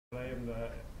I am the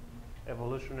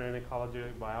evolutionary and ecology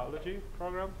biology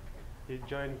program. He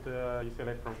joined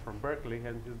UCLA from Berkeley,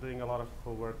 and he's doing a lot of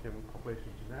cool work in population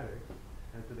genetics.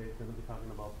 And today he's going to be talking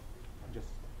about just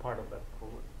part of that cool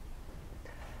work.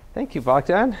 Thank you,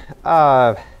 Bogdan.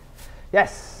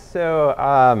 Yes, so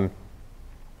I'm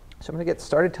going to get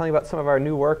started telling you about some of our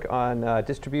new work on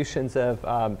distributions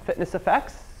of fitness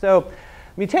effects. So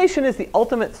mutation is the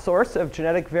ultimate source of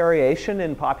genetic variation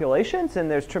in populations,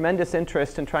 and there's tremendous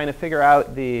interest in trying to figure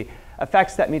out the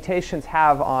effects that mutations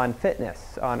have on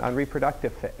fitness, on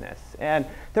reproductive fitness. And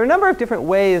there are a number of different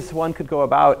ways one could go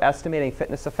about estimating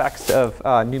fitness effects of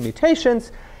new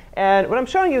mutations. And what I'm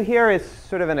showing you here is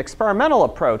sort of an experimental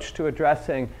approach to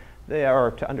addressing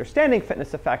or to understanding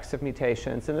fitness effects of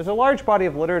mutations. And there's a large body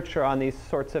of literature on these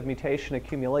sorts of mutation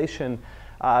accumulation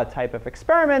type of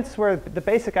experiments, where the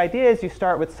basic idea is you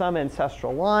start with some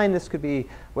ancestral line. This could be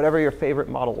whatever your favorite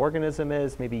model organism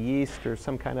is, maybe yeast or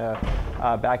some kind of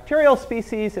bacterial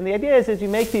species. And the idea is you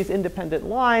make these independent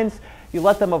lines, you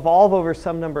let them evolve over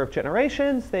some number of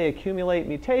generations, they accumulate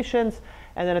mutations,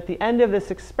 and then at the end of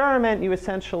this experiment,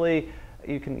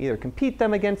 you can either compete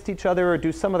them against each other or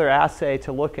do some other assay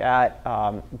to look at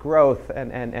growth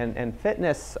and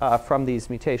fitness from these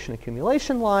mutation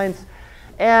accumulation lines.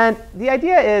 And the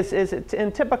idea is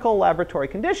in typical laboratory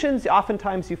conditions,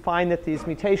 oftentimes you find that these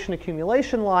mutation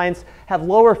accumulation lines have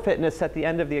lower fitness at the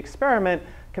end of the experiment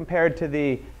compared to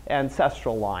the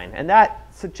ancestral line. And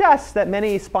that suggests that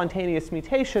many spontaneous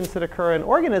mutations that occur in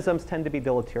organisms tend to be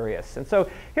deleterious. And so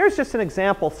here's just an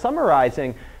example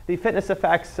summarizing the fitness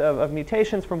effects of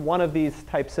mutations from one of these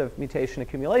types of mutation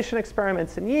accumulation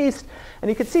experiments in yeast. And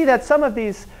you can see that some of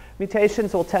these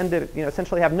mutations will tend to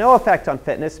essentially have no effect on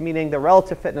fitness, meaning the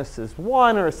relative fitness is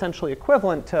 1 or essentially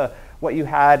equivalent to what you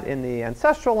had in the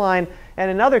ancestral line. And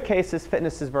in other cases,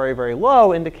 fitness is very, very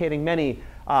low, indicating many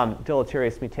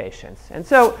deleterious mutations. And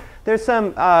so there's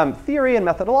some theory and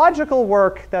methodological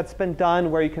work that's been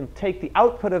done where you can take the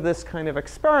output of this kind of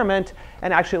experiment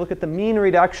and actually look at the mean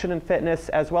reduction in fitness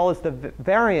as well as the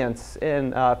variance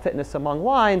in fitness among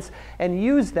lines and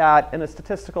use that in a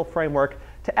statistical framework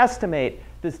to estimate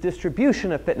this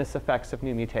distribution of fitness effects of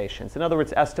new mutations. In other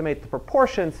words, estimate the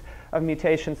proportions of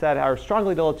mutations that are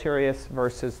strongly deleterious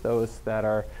versus those that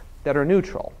are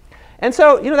neutral. And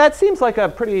so that seems like a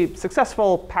pretty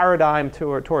successful paradigm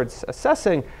towards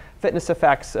assessing fitness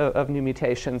effects of new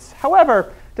mutations.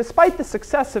 However, despite the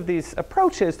success of these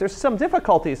approaches, there's some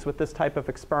difficulties with this type of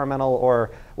experimental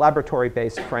or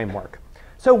laboratory-based framework.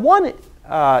 So one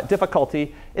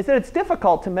difficulty is that it's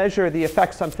difficult to measure the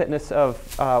effects on fitness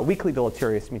of weakly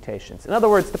deleterious mutations. In other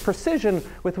words, the precision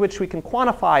with which we can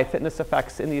quantify fitness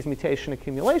effects in these mutation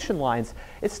accumulation lines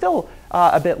is still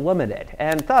a bit limited.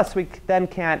 And thus, we then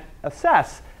can't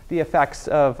assess the effects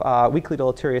of weakly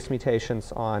deleterious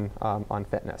mutations on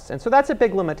fitness. And so that's a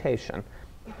big limitation.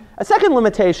 A second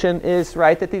limitation is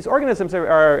that these organisms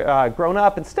are grown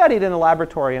up and studied in a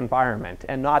laboratory environment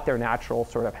and not their natural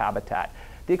sort of habitat.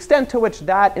 The extent to which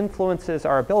that influences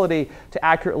our ability to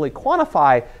accurately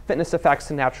quantify fitness effects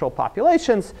in natural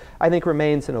populations, I think,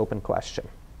 remains an open question.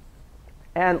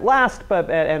 And last,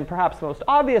 and perhaps most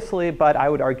obviously, but I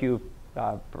would argue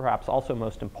perhaps also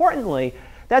most importantly,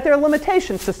 that there are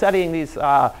limitations to studying these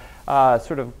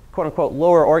sort of quote-unquote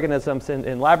lower organisms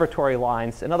in laboratory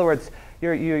lines. In other words,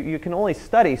 you can only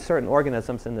study certain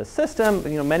organisms in this system.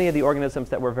 Many of the organisms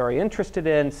that we're very interested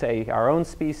in, say our own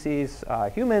species,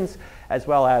 humans, as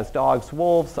well as dogs,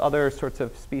 wolves, other sorts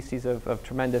of species of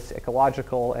tremendous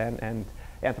ecological and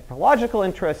anthropological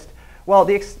interest, well,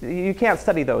 you can't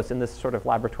study those in this sort of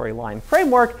laboratory line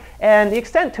framework. And the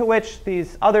extent to which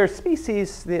these other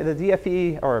species, the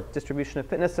DFE, or distribution of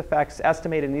fitness effects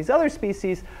estimated in these other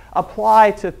species,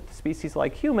 apply to species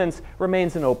like humans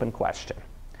remains an open question.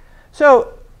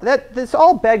 So this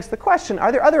all begs the question,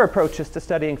 are there other approaches to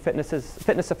studying fitness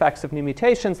effects of new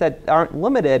mutations that aren't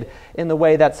limited in the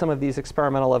way that some of these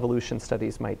experimental evolution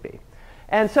studies might be?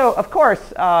 And so, of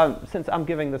course, since I'm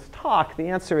giving this talk, the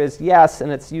answer is yes,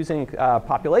 and it's using a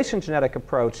population genetic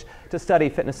approach to study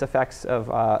fitness effects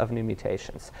of new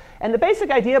mutations. And the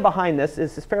basic idea behind this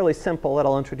is fairly simple that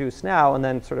I'll introduce now and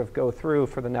then sort of go through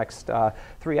for the next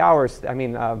 3 hours,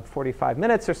 45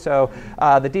 minutes or so,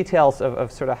 the details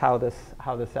of sort of how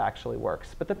this actually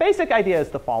works. But the basic idea is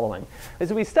the following,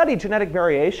 is we study genetic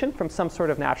variation from some sort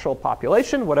of natural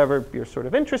population, whatever you're sort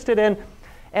of interested in,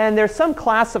 and there's some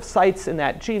class of sites in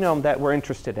that genome that we're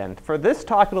interested in. For this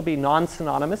talk, it'll be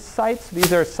non-synonymous sites.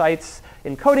 These are sites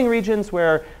in coding regions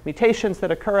where mutations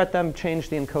that occur at them change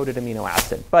the encoded amino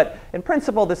acid. But in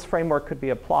principle, this framework could be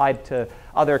applied to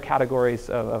other categories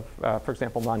of for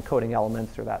example, non-coding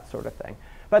elements or that sort of thing.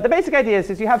 But the basic idea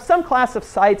is you have some class of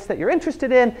sites that you're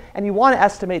interested in, and you want to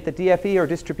estimate the DFE, or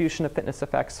distribution of fitness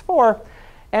effects, for.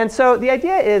 And so the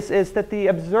idea is that the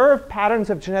observed patterns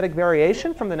of genetic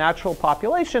variation from the natural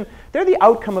population, they're the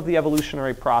outcome of the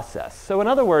evolutionary process. So in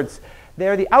other words,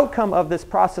 they're the outcome of this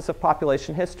process of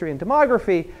population history and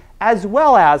demography, as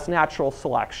well as natural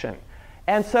selection.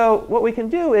 And so what we can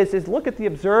do is look at the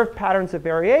observed patterns of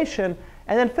variation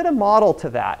and then fit a model to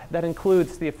that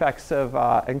includes the effects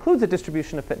of, includes a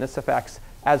distribution of fitness effects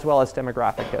as well as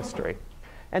demographic history.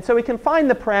 And so we can find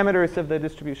the parameters of the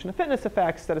distribution of fitness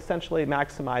effects that essentially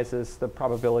maximizes the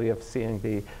probability of seeing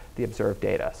the observed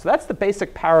data. So that's the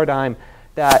basic paradigm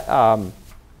that,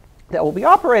 that we'll be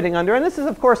operating under. And this is,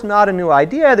 of course, not a new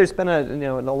idea. There's been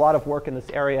a lot of work in this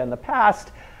area in the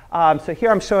past. So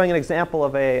here I'm showing an example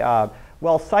of a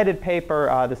well-cited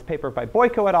paper, this paper by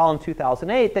Poisso et al. In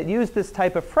 2008, that used this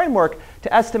type of framework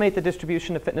to estimate the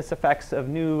distribution of fitness effects of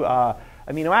new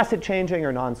amino acid changing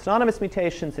or non-synonymous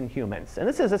mutations in humans. And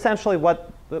this is essentially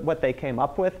what they came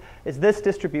up with, is this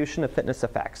distribution of fitness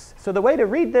effects. So the way to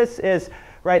read this is,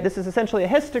 right, this is essentially a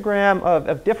histogram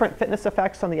of different fitness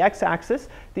effects on the x-axis.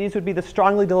 These would be the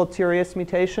strongly deleterious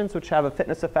mutations, which have a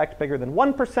fitness effect bigger than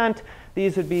 1%.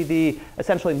 These would be the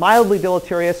essentially mildly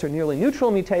deleterious or nearly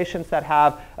neutral mutations that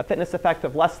have a fitness effect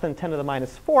of less than 10 to the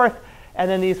minus fourth. And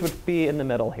then these would be in the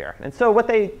middle here. And so what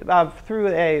they, through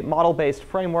a model-based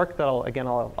framework that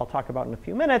I'll talk about in a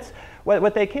few minutes,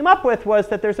 what they came up with was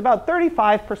that there's about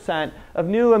 35% of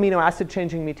new amino acid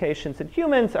changing mutations in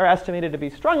humans are estimated to be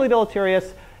strongly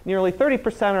deleterious, nearly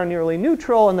 30% are nearly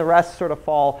neutral, and the rest sort of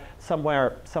fall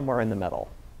somewhere in the middle.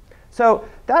 So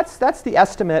that's the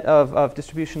estimate of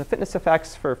distribution of fitness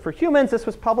effects for humans. This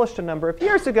was published a number of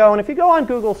years ago. And if you go on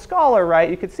Google Scholar, right,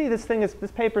 you can see this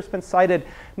paper's been cited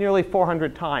nearly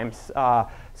 400 times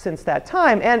since that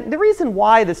time. And the reason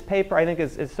why this paper, I think,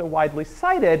 is so widely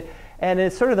cited and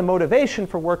is sort of the motivation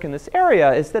for work in this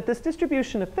area is that this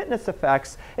distribution of fitness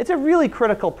effects, it's a really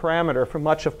critical parameter for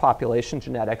much of population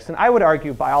genetics. And I would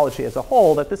argue biology as a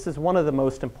whole that this is one of the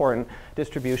most important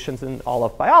distributions in all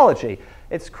of biology.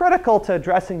 It's critical to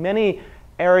addressing many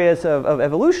areas of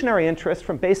evolutionary interest,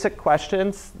 from basic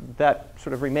questions that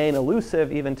sort of remain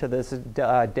elusive even to this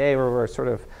day where we're sort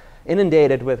of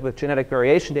inundated with genetic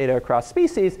variation data across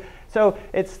species. So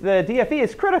the DFE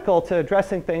is critical to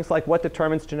addressing things like what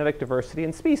determines genetic diversity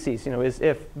in species.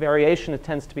 If variation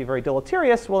tends to be very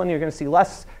deleterious, well, then you're going to see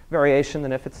less variation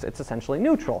than if it's essentially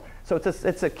neutral. So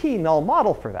it's a key null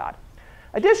model for that.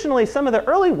 Additionally, some of the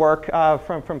early work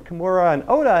from Kimura and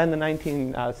Oda in the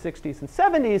 1960s and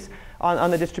 70s on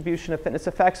the distribution of fitness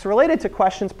effects related to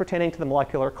questions pertaining to the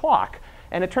molecular clock.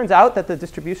 And it turns out that the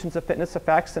distributions of fitness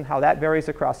effects and how that varies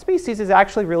across species is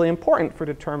actually really important for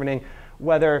determining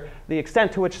whether the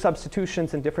extent to which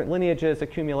substitutions in different lineages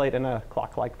accumulate in a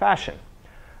clock-like fashion.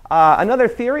 Another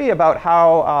theory about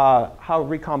how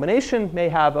recombination may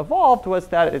have evolved was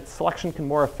that its selection can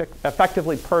more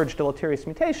effectively purge deleterious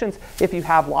mutations if you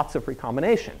have lots of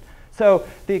recombination. So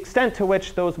the extent to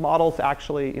which those models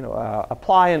actually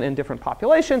apply in different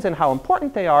populations and how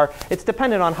important they are, it's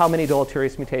dependent on how many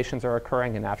deleterious mutations are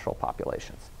occurring in natural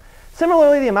populations.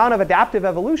 Similarly, the amount of adaptive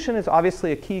evolution is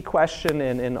obviously a key question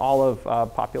in all of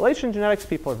population genetics.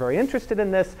 People are very interested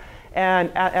in this.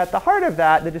 And at the heart of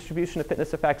that, the distribution of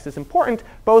fitness effects is important,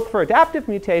 both for adaptive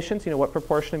mutations, what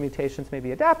proportion of mutations may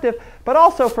be adaptive, but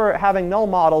also for having null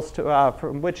models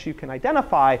from which you can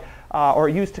identify or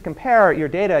use to compare your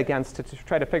data against to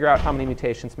try to figure out how many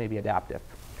mutations may be adaptive.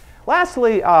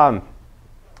 Lastly,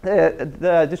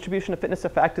 the distribution of fitness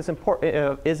effect is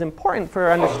important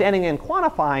for understanding and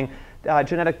quantifying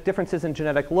genetic differences in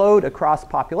genetic load across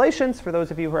populations. For those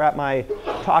of you who were at my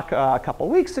talk a couple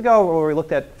weeks ago, where we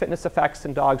looked at fitness effects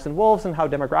in dogs and wolves and how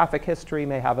demographic history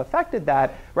may have affected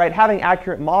that, right? Having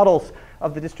accurate models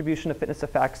of the distribution of fitness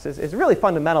effects is really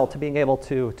fundamental to being able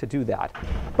to do that.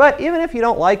 But even if you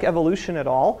don't like evolution at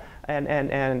all,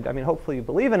 and I mean, hopefully you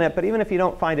believe in it, but even if you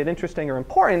don't find it interesting or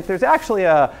important, there's actually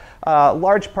a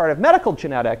large part of medical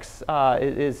genetics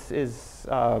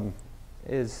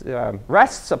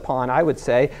rests upon, I would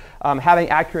say, having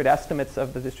accurate estimates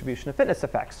of the distribution of fitness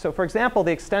effects. So for example,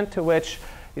 the extent to which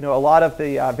a lot of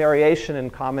the variation in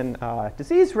common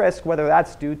disease risk, whether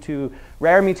that's due to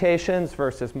rare mutations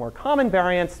versus more common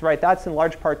variants, right, that's in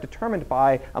large part determined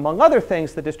by, among other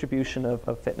things, the distribution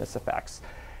of fitness effects.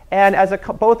 And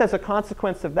both as a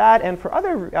consequence of that and for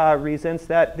other reasons,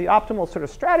 that the optimal sort of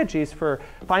strategies for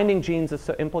finding genes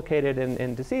implicated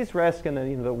in disease risk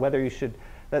and whether you should,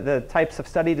 the types of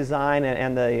study design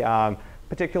and the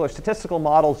particular statistical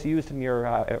models used in your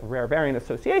rare variant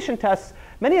association tests,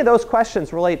 many of those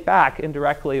questions relate back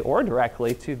indirectly or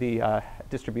directly to the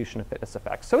distribution of fitness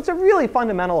effects. So it's a really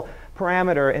fundamental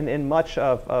parameter in much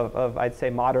of I'd say,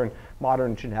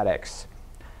 modern genetics.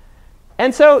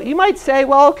 And so you might say,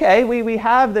 well, OK, we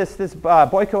have this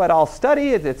Poisso et al. Study.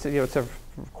 It's a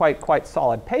quite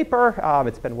solid paper.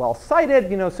 It's been well cited.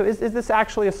 So is this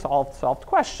actually a solved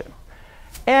question?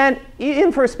 And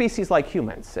even for a species like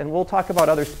humans, and we'll talk about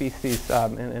other species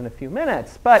in a few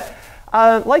minutes, but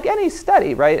like any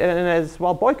study, right, and as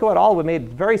well, Poisso et al. Made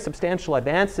very substantial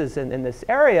advances in this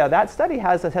area. That study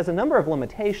has a number of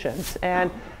limitations,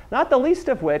 and not the least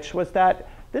of which was that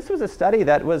this was a study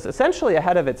that was essentially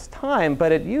ahead of its time,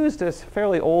 but it used this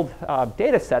fairly old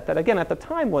data set that, again, at the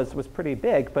time was pretty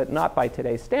big, but not by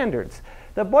today's standards.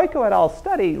 The Poisso et al.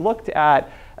 Study looked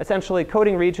at essentially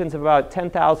coding regions of about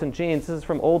 10,000 genes. This is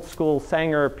from old school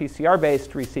Sanger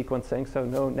PCR-based resequencing, so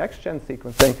no next-gen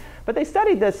sequencing. But they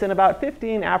studied this in about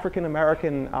 15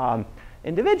 African-American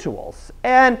individuals.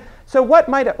 And so what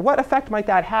effect might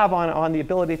that have on the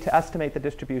ability to estimate the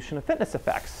distribution of fitness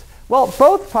effects? Well,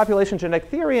 both population genetic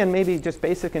theory and maybe just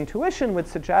basic intuition would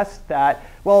suggest that,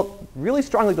 well, really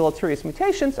strongly deleterious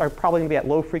mutations are probably going to be at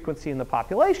low frequency in the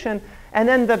population. And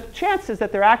then the chances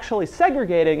that they're actually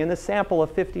segregating in this sample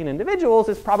of 15 individuals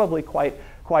is probably quite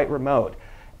remote.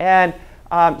 And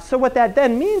so what that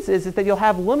then means is that you'll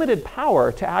have limited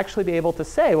power to actually be able to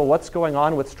say, well, what's going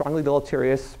on with strongly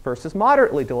deleterious versus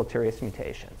moderately deleterious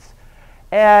mutations?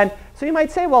 And so you might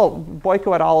say, well,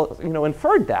 Poisso et al.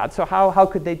 Inferred that. So how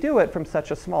could they do it from such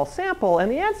a small sample?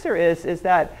 And the answer is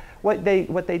that what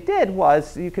they did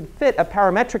was you could fit a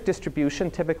parametric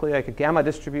distribution, typically like a gamma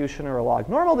distribution or a log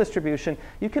normal distribution.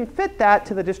 You can fit that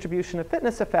to the distribution of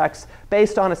fitness effects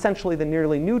based on essentially the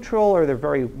nearly neutral or the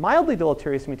very mildly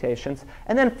deleterious mutations.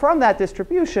 And then from that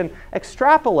distribution,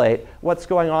 extrapolate what's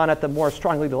going on at the more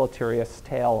strongly deleterious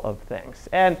tail of things.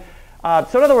 And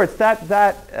so in other words,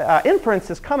 that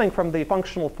inference is coming from the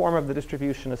functional form of the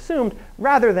distribution assumed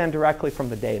rather than directly from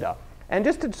the data. And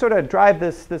just to sort of drive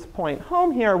this point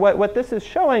home here, what this is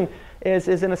showing is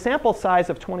in a sample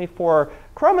size of 24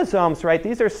 chromosomes, right?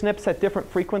 These are SNPs at different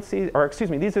frequencies, or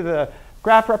excuse me, the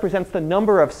graph represents the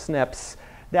number of SNPs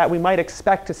that we might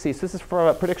expect to see. So this is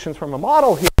for predictions from a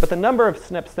model here, but the number of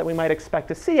SNPs that we might expect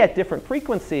to see at different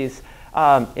frequencies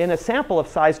in a sample of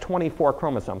size 24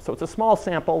 chromosomes. So it's a small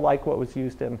sample like what was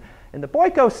used in the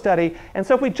Poisso study. And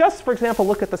so if we just, for example,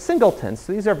 look at the singletons,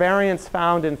 so these are variants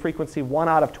found in frequency 1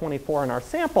 out of 24 in our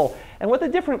sample. And what the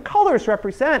different colors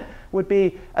represent would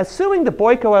be, assuming the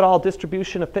Poisso et al.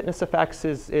 Distribution of fitness effects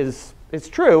is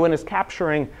true and is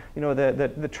capturing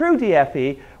the true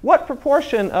DFE, what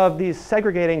proportion of these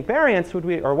segregating variants would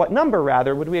we, or what number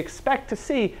rather, would we expect to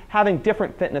see having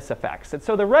different fitness effects? And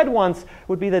so the red ones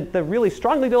would be the really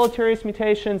strongly deleterious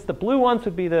mutations, the blue ones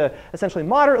would be the essentially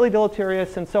moderately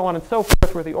deleterious, and so on and so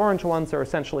forth, where the orange ones are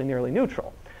essentially nearly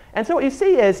neutral. And so what you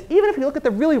see is, even if you look at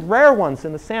the really rare ones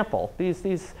in the sample,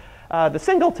 the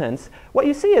singletons, what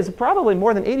you see is probably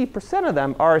more than 80% of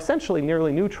them are essentially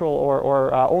nearly neutral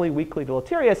or only weakly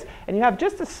deleterious. And you have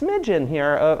just a smidgen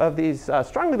here of these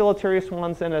strongly deleterious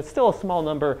ones and still a small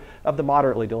number of the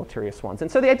moderately deleterious ones. And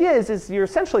so the idea is you're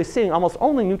essentially seeing almost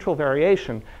only neutral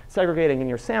variation segregating in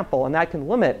your sample, and that can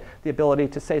limit the ability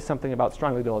to say something about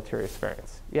strongly deleterious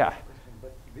variants. Yeah?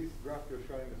 But this graph you're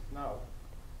showing us now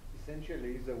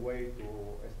essentially is a way to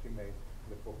estimate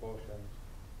the proportions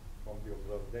from the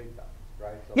observed data,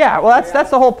 right? So yeah, well, that's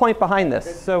the whole point behind this.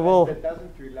 That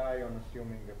doesn't rely on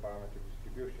assuming a parametric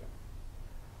distribution.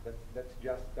 That's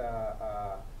just,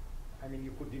 I mean,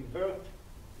 you could invert,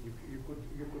 you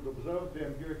could observe the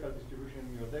empirical distribution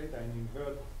in your data and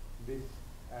invert this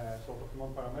sort of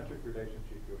non-parametric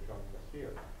relationship you're showing us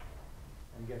here,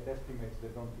 and get estimates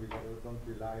that don't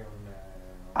rely on.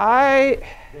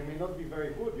 They may not be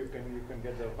very good. You can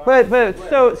get their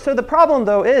so the problem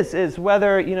though is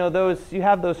whether you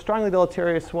have those strongly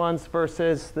deleterious ones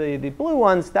versus the blue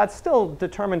ones. That's still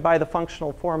determined by the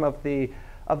functional form of the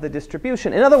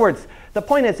distribution. In other words, the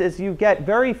point is you get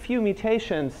very few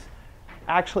mutations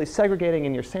actually segregating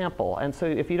in your sample, and so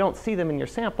if you don't see them in your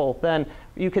sample, then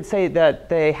you could say that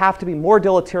they have to be more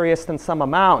deleterious than some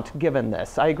amount given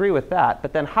this. I agree with that,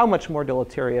 but then how much more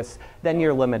deleterious? Then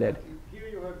you're limited.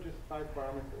 You have just 5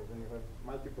 parameters and you have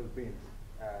multiple bins.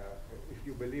 If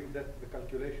you believe that the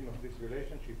calculation of this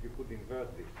relationship, you could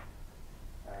invert this.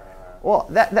 Well,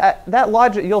 that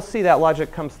logic, you'll see that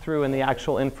logic comes through in the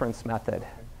actual inference method.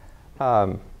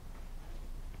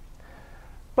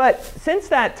 But since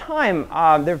that time,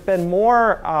 there have been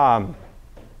more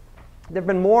there have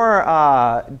been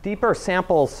more deeper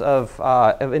samples of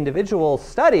individuals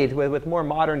studied with more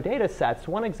modern data sets.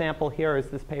 One example here is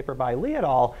this paper by Lee et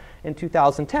al. In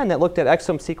 2010 that looked at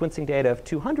exome sequencing data of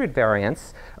 200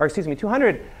 variants, or excuse me,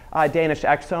 200 Danish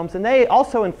exomes, and they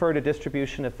also inferred a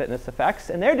distribution of fitness effects.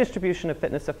 And their distribution of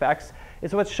fitness effects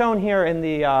is what's shown here in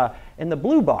the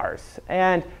blue bars.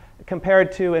 And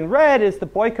compared to in red is the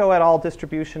Poisso et al.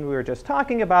 Distribution we were just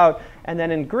talking about. And then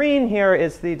in green here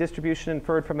is the distribution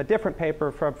inferred from a different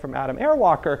paper from Adam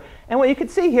Airwalker. And what you can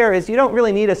see here is you don't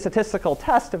really need a statistical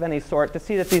test of any sort to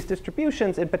see that these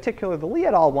distributions, in particular the Lee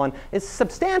et al. One, is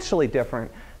substantially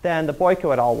different than the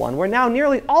Poisso et al. One, where now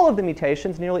nearly all of the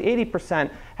mutations, nearly 80%,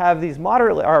 have these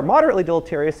moderately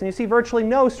deleterious, and you see virtually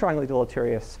no strongly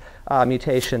deleterious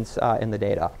mutations in the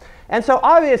data. And so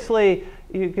obviously,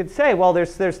 you could say, well,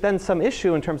 there's then some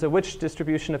issue in terms of which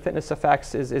distribution of fitness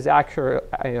effects is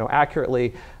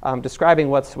accurately describing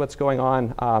what's going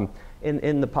on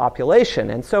in the population.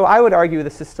 And so I would argue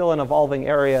this is still an evolving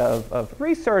area of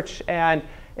research. And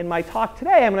in my talk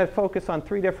today, I'm going to focus on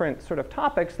 3 different sort of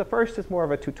topics. The first is more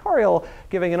of a tutorial,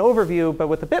 giving an overview, but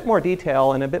with a bit more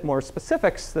detail and a bit more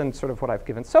specifics than sort of what I've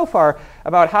given so far,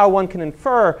 about how one can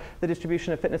infer the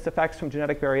distribution of fitness effects from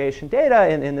genetic variation data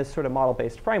in this sort of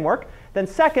model-based framework. Then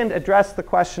second, address the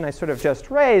question I sort of just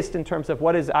raised in terms of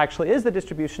what actually is the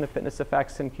distribution of fitness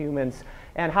effects in humans,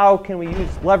 and how can we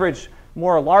leverage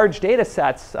more large data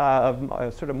sets,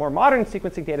 sort of more modern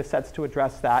sequencing data sets to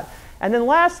address that. And then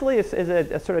lastly is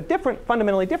a sort of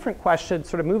fundamentally different question,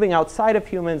 sort of moving outside of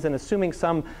humans and assuming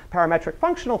some parametric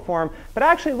functional form, but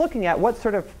actually looking at what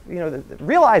sort of,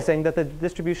 realizing that the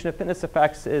distribution of fitness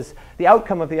effects is the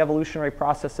outcome of the evolutionary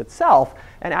process itself,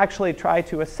 and actually try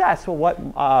to assess,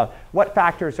 well, what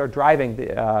factors are driving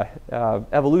the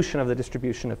evolution of the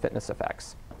distribution of fitness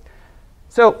effects.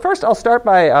 So first, I'll start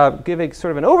by giving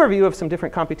sort of an overview of some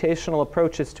different computational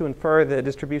approaches to infer the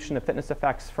distribution of fitness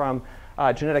effects from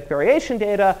genetic variation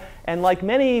data. And like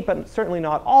many, but certainly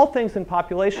not all things in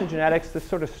population genetics, this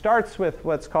sort of starts with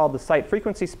what's called the site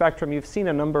frequency spectrum. You've seen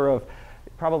a number of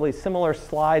probably similar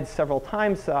slides several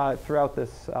times throughout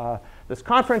this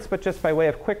conference, but just by way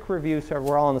of quick review, so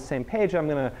we're all on the same page, I'm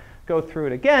going to go through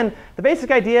it again. The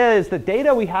basic idea is the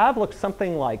data we have looks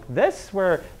something like this,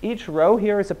 where each row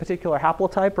here is a particular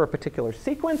haplotype or a particular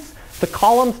sequence. The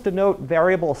columns denote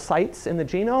variable sites in the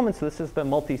genome, and so this is the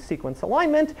multi-sequence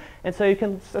alignment. And so you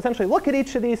can essentially look at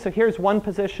each of these. So here's one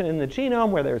position in the genome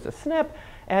where there's a SNP.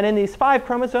 And in these 5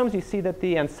 chromosomes, you see that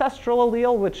the ancestral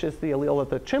allele, which is the allele that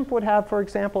the chimp would have, for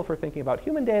example, if we're thinking about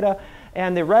human data,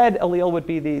 and the red allele would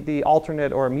be the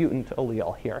alternate or mutant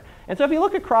allele here. And so if you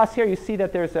look across here, you see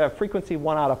that there's a frequency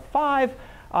 1 out of 5,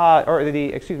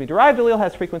 derived allele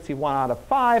has frequency 1 out of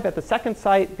 5. At the second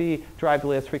site, the derived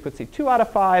allele has frequency 2 out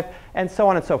of 5, and so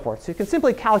on and so forth. So you can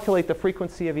simply calculate the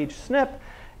frequency of each SNP,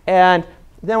 and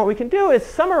then what we can do is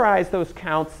summarize those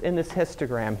counts in this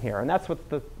histogram here, and that's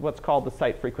what's called the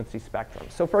site frequency spectrum.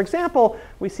 So for example,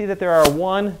 we see that there are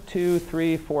 1, 2,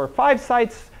 3, 4, 5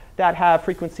 sites that have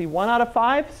frequency 1 out of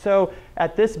 5. So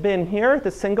at this bin here,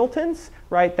 the singletons,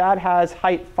 right, that has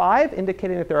height 5,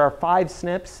 indicating that there are 5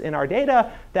 SNPs in our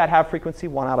data that have frequency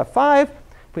 1 out of 5.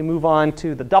 If we move on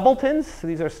to the doubletons, so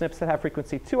these are SNPs that have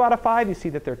frequency 2 out of 5. You see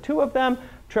that there are 2 of them.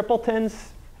 Tripletons,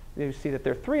 you see that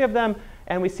there are 3 of them.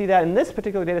 And we see that in this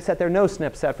particular data set, there are no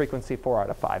SNPs at frequency 4 out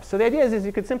of 5. So the idea is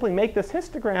you could simply make this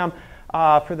histogram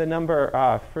for the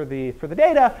number for the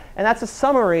data, and that's a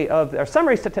summary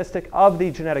statistic of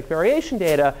the genetic variation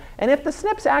data. And if the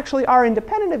SNPs actually are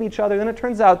independent of each other, then it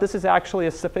turns out this is actually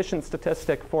a sufficient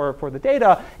statistic for the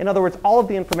data. In other words, all of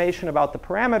the information about the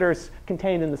parameters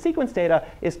contained in the sequence data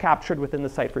is captured within the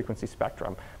site frequency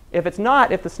spectrum. If the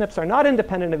SNPs are not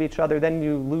independent of each other, then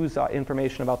you lose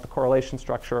information about the correlation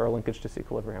structure or linkage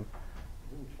disequilibrium.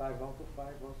 Isn't 5 out of 5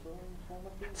 also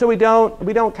informative? So we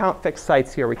don't count fixed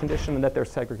sites here. We condition that they're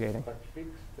segregating. But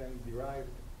fixed and derived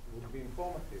would be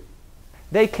informative.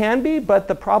 They can be, but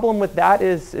the problem with that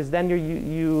is then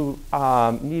you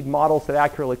need models that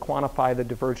accurately quantify the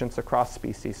divergence across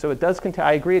species. So it does contain,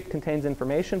 I agree it contains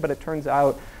information, but it turns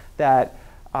out that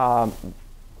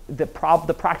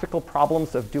the practical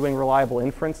problems of doing reliable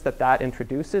inference that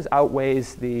introduces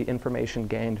outweighs the information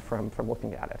gained from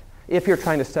looking at it. If you're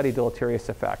trying to study deleterious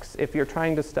effects, if you're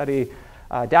trying to study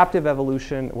adaptive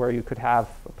evolution where you could have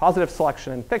positive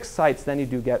selection in fixed sites, then you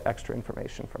do get extra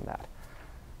information from that.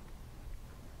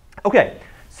 Okay,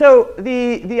 so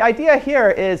the idea here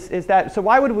is that, so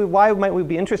why might we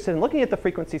be interested in looking at the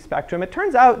frequency spectrum? It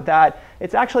turns out that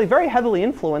it's actually very heavily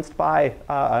influenced by,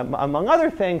 among other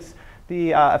things,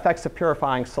 the effects of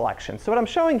purifying selection. So what I'm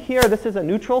showing here, this is a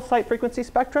neutral site frequency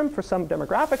spectrum for some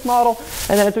demographic model.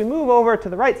 And then as we move over to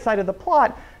the right side of the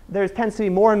plot, there tends to be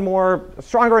more and more,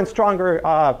 stronger and stronger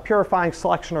purifying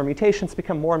selection, or mutations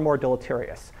become more and more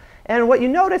deleterious. And what you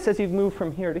notice as you move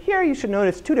from here to here, you should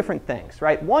notice two different things,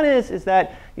 right? One is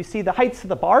that you see the heights of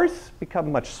the bars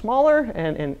become much smaller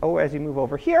as you move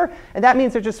over here. And that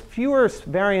means there's just fewer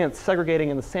variants segregating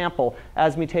in the sample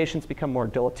as mutations become more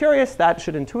deleterious. That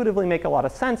should intuitively make a lot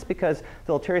of sense because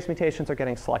deleterious mutations are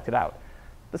getting selected out.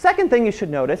 The second thing you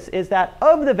should notice is that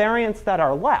of the variants that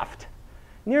are left,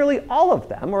 nearly all of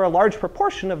them, or a large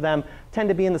proportion of them, tend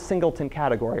to be in the singleton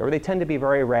category, or they tend to be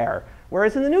very rare.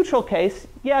 Whereas in the neutral case,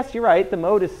 yes, you're right, the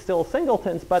mode is still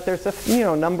singletons, but there's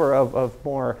a number of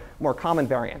more common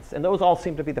variants. And those all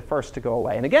seem to be the first to go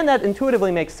away. And again, that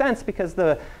intuitively makes sense because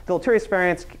the deleterious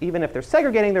variants, even if they're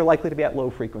segregating, they're likely to be at low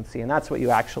frequency. And that's what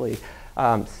you actually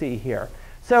see here.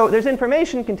 So there's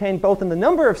information contained both in the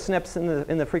number of SNPs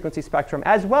in the frequency spectrum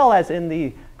as well as in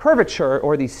the curvature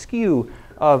or the skew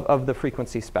of the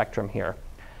frequency spectrum here.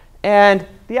 And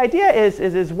the idea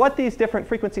is what these different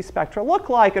frequency spectra look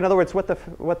like. In other words, what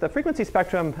the frequency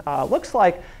spectrum looks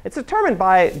like. It's determined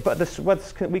by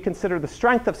what we consider the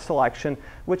strength of selection,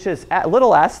 which is at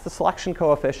little s, the selection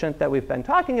coefficient that we've been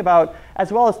talking about,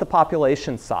 as well as the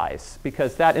population size,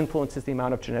 because that influences the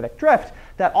amount of genetic drift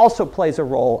that also plays a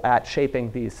role at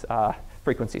shaping these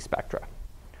frequency spectra.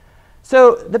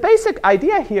 So the basic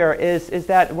idea here is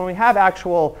that when we have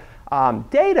actual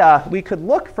data, we could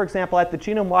look, for example, at the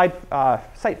genome-wide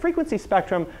site frequency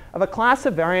spectrum of a class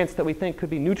of variants that we think could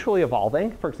be neutrally evolving,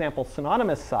 for example,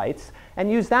 synonymous sites, and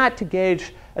use that to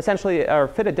gauge essentially or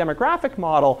fit a demographic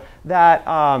model that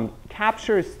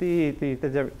captures the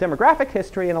demographic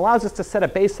history and allows us to set a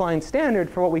baseline standard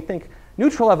for what we think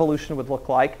neutral evolution would look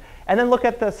like, and then look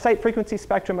at the site frequency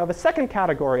spectrum of a second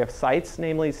category of sites,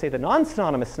 namely, say, the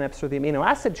non-synonymous SNPs or the amino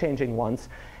acid changing ones.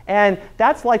 And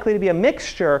that's likely to be a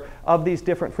mixture of these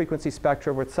different frequency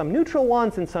spectra with some neutral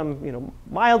ones and some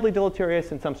mildly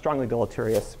deleterious and some strongly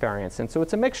deleterious variants. And so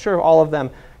it's a mixture of all of them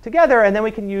together. And then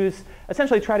we can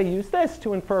essentially try to use this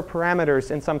to infer parameters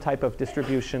in some type of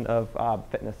distribution of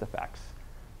fitness effects.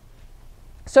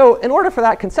 So in order for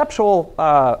that conceptual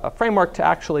framework to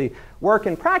actually work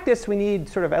in practice, we need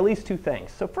sort of at least two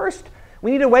things. So first,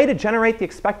 we need a way to generate the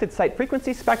expected site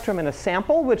frequency spectrum in a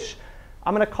sample, which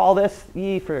I'm going to call this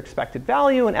E for expected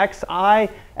value and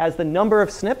Xi as the number of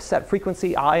SNPs at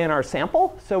frequency I in our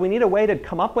sample. So we need a way to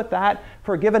come up with that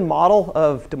for a given model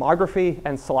of demography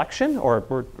and selection, or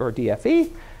DFE.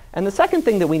 And the second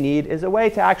thing that we need is a way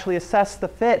to actually assess the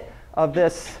fit of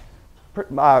this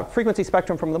frequency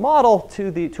spectrum from the model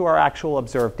to our actual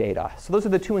observed data. So those are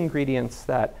the two ingredients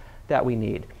that we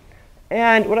need.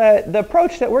 And the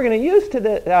approach that we're going to use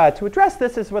to address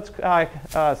this is what's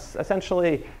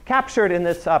essentially captured in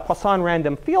this Poisson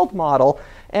random field model.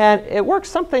 And it works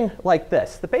something like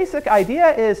this. The basic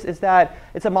idea is that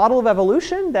it's a model of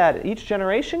evolution that each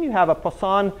generation you have a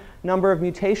Poisson number of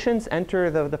mutations enter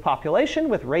the population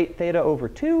with rate theta over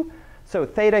 2. So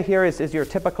theta here is your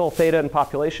typical theta in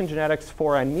population genetics,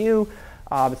 4n mu.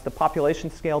 It's the population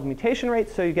scaled mutation rate.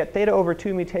 So you get theta over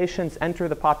 2 mutations enter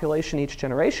the population each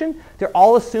generation. They're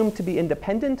all assumed to be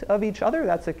independent of each other.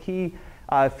 That's a key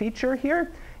feature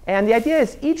here. And the idea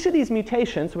is each of these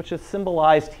mutations, which is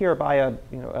symbolized here by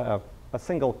a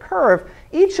single curve,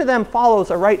 each of them follows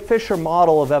a Wright-Fisher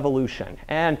model of evolution.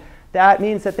 And that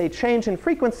means that they change in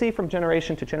frequency from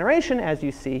generation to generation, as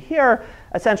you see here,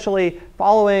 essentially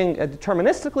following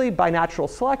deterministically by natural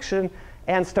selection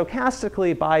and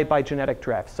stochastically by genetic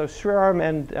drift. So Sriram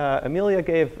and Amelia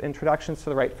gave introductions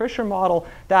to the Wright-Fisher model.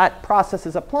 That process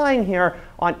is applying here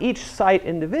on each site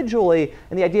individually.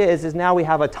 And the idea is now we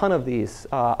have a ton of these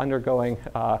undergoing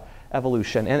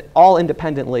evolution, and all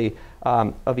independently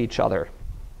of each other.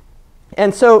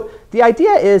 And so the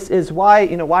idea is why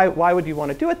would you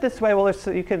want to do it this way? Well, so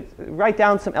you can write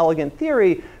down some elegant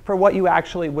theory for what you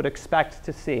actually would expect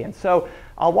to see. And so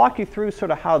I'll walk you through sort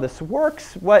of how this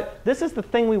works. This is the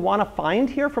thing we want to find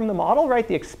here from the model, right?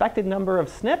 The expected number of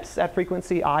SNPs at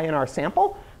frequency I in our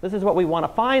sample. This is what we want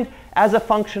to find as a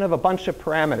function of a bunch of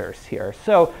parameters here.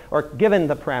 So, or given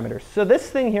the parameters. So this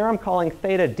thing here I'm calling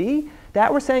theta d.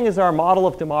 That we're saying is our model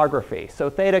of demography. So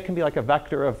theta can be like a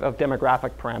vector of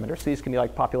demographic parameters. So these can be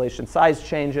like population size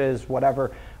changes,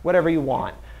 whatever you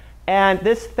want. And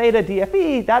this theta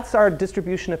DFE, that's our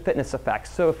distribution of fitness effects.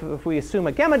 So if we assume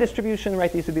a gamma distribution,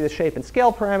 right, these would be the shape and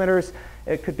scale parameters.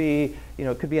 It could be,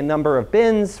 it could be a number of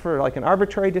bins for like an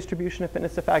arbitrary distribution of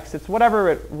fitness effects. It's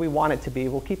whatever we want it to be.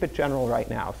 We'll keep it general right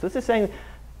now. So this is saying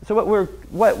So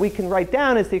what we can write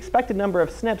down is the expected number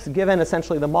of SNPs given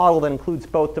essentially the model that includes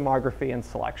both demography and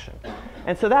selection.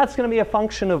 And so that's going to be a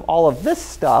function of all of this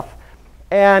stuff.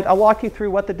 And I'll walk you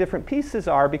through what the different pieces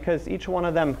are, because each one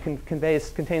of them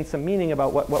contains some meaning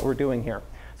about what we're doing here.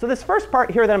 So this first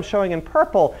part here that I'm showing in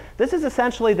purple, this is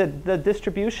essentially the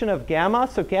distribution of gamma.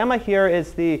 So gamma here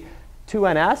is the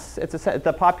 2NS. It's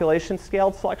the population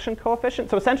scaled selection coefficient.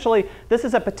 So essentially, this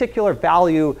is a particular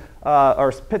value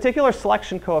or particular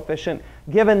selection coefficient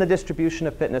given the distribution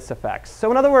of fitness effects. So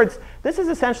in other words, this is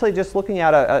essentially just looking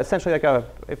at essentially like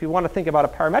if you want to think about a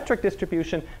parametric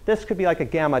distribution, this could be like a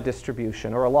gamma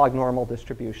distribution or a log normal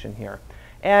distribution here.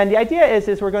 And the idea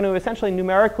is we're going to essentially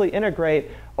numerically integrate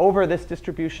over this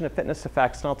distribution of fitness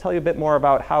effects. And I'll tell you a bit more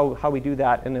about how we do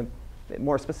that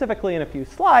more specifically in a few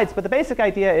slides. But the basic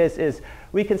idea is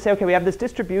we can say, OK, we have this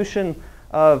distribution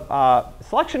of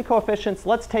selection coefficients.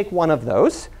 Let's take one of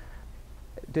those,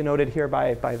 denoted here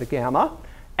by the gamma.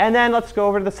 And then let's go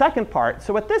over to the second part.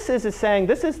 So what this is saying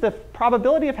this is the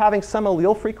probability of having some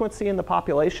allele frequency in the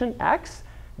population, x,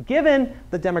 given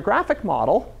the demographic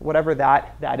model, whatever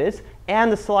that is,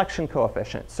 and the selection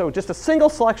coefficient. So just a single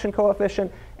selection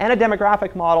coefficient and a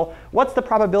demographic model. What's the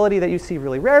probability that you see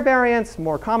really rare variants,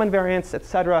 more common variants, et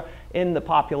cetera, in the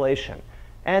population?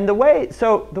 And the way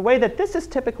that this is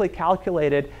typically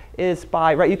calculated is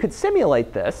by, you could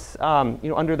simulate this.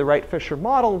 Under the Wright-Fisher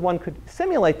model, one could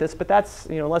simulate this, but that's,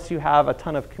 unless you have a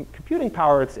ton of computing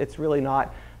power, it's really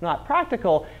not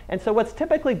practical. And so what's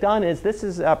typically done is this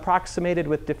is approximated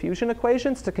with diffusion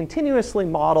equations to continuously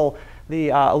model the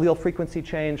allele frequency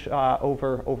change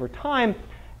over time.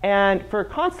 And for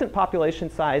constant population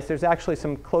size, there's actually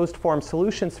some closed form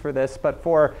solutions for this. But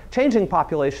for changing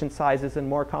population sizes and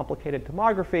more complicated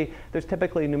tomography, there's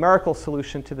typically a numerical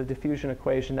solution to the diffusion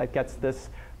equation that gets this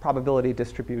probability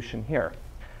distribution here.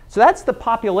 So that's the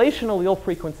population allele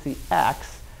frequency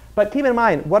x. But keep in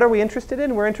mind, what are we interested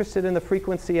in? We're interested in the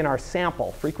frequency in our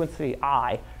sample, frequency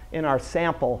I, in our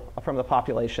sample from the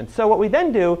population. So what we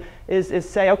then do is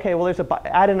say, OK, well,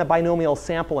 add in a binomial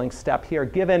sampling step here.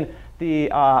 Given the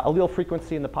allele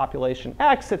frequency in the population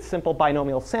x, it's simple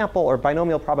binomial sample or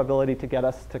binomial probability to get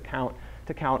us to count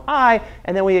I.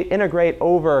 And then we integrate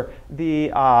over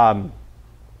the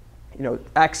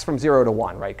x from 0 to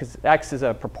 1, right? Because x is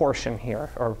a proportion here,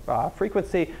 or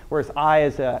frequency, whereas I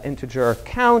is an integer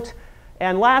count.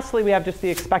 And lastly, we have just the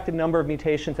expected number of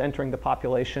mutations entering the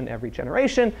population every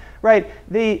generation, right?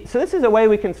 So this is a way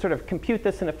we can sort of compute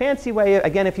this in a fancy way.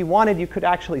 Again, if you wanted, you could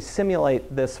actually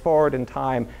simulate this forward in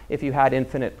time if you had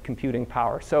infinite computing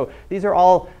power. So these are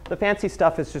all, the fancy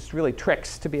stuff is just really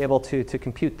tricks to be able to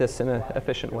compute this in an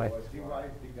efficient way. Y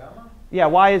is the gamma? Yeah,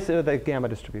 y is the gamma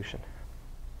distribution.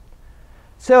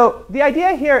 So the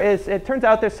idea here is, it turns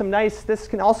out there's some nice, this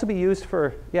can also be used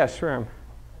for, yeah, Shriram.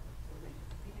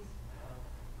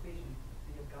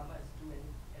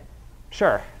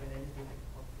 Sure.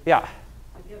 Yeah.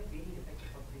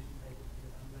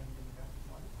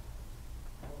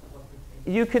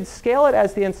 You could scale it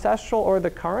as the ancestral or the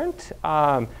current.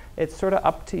 It's sort of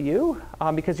up to you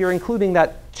because you're including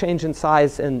that change in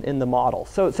size in the model.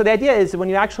 So the idea is when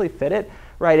you actually fit it,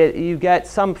 right, you get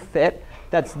some fit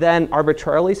that's then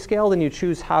arbitrarily scaled, and you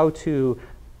choose how to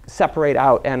separate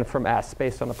out n from s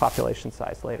based on the population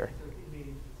size later.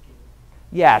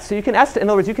 Yeah, so you can in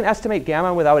other words, you can estimate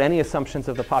gamma without any assumptions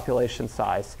of the population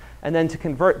size. And then to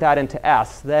convert that into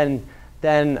s, then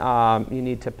you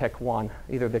need to pick one,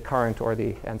 either the current or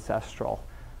the ancestral.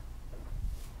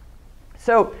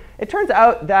 So it turns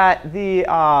out that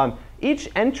each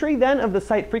entry then of the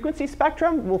site frequency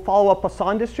spectrum will follow a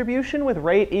Poisson distribution with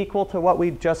rate equal to what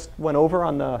we just went over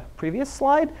on the previous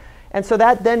slide. And so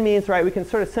that then means, right, we can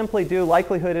sort of simply do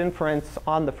likelihood inference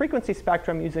on the frequency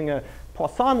spectrum using a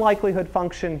Poisson likelihood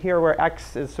function here, where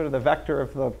x is sort of the vector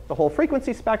of the whole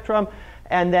frequency spectrum.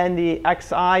 And then the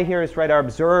xi here is, right, our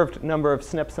observed number of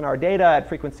SNPs in our data at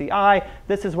frequency I.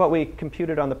 This is what we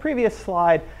computed on the previous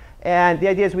slide. And the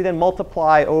idea is we then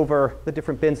multiply over the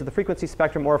different bins of the frequency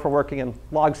spectrum, or if we're working in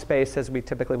log space, as we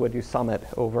typically would, you sum it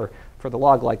over for the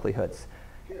log likelihoods.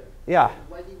 Sure. Yeah?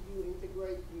 Why did you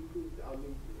integrate?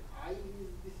 I is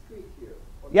discrete here.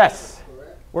 Yes.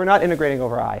 Correct? We're not integrating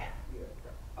over I. Yeah.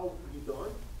 Oh, you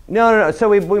don't? No. So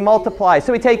we multiply.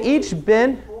 So we take each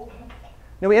bin.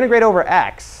 No, we integrate over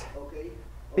x. Okay.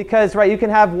 Because, right, you can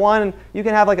have like,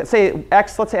 let's say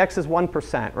x is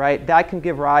 1%, right? That can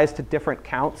give rise to different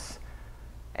counts.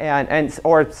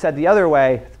 Or said the other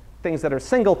way, things that are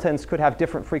singletons could have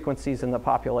different frequencies in the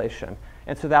population.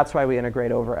 And so that's why we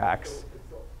integrate over x.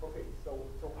 So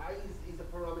I is a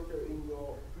parameter in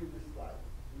your previous slide.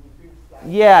 In your previous slide,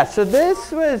 Yeah, so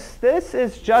this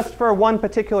is just for one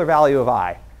particular value of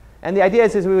I. And the idea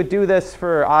is we would do this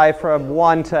for I from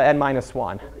 1 to n minus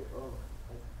 1.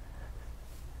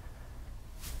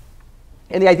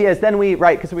 And the idea is then we,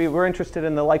 right, because we were interested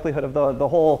in the likelihood of the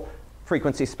whole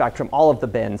frequency spectrum, all of the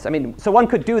bins. I mean, so one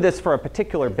could do this for a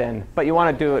particular bin, but you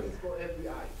want to do it.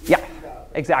 Yeah,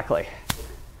 exactly.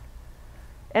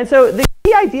 And so the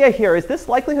key idea here is this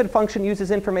likelihood function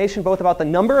uses information both about the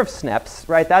number of SNPs,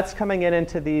 right? That's coming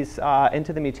into these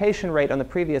into the mutation rate on the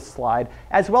previous slide,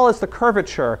 as well as the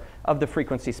curvature of the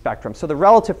frequency spectrum. So the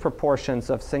relative proportions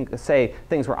of, say,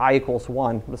 things where I equals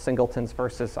 1, the singletons,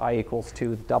 versus I equals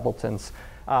 2, the doubletons,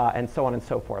 and so on and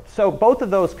so forth. So both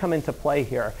of those come into play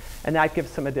here, and that gives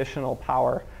some additional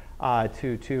power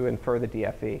to infer the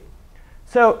DFE.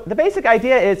 So the basic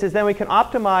idea is then we can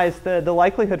optimize the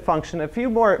likelihood function. A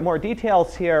few more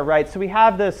details here, right? So we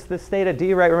have this theta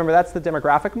d, right? Remember, that's the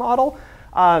demographic model.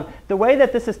 The way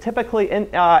that this is typically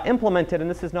implemented, and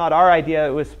this is not our idea,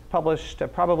 it was published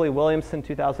probably Williamson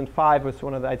 2005 was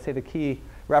one of the, I'd say, the key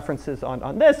references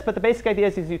on this. But the basic idea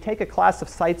is you take a class of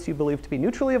sites you believe to be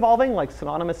neutrally evolving, like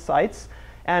synonymous sites,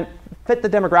 and fit the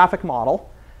demographic model.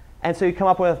 And so you come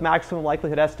up with maximum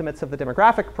likelihood estimates of the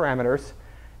demographic parameters.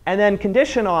 And then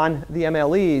condition on the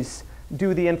MLEs,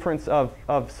 do the inference of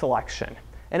selection.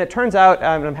 And it turns out,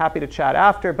 and I'm happy to chat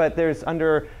after, but there's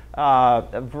under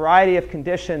a variety of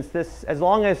conditions, this, as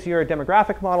long as your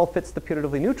demographic model fits the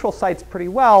putatively neutral sites pretty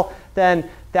well, then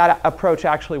that approach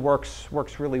actually works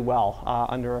really well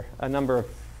under a number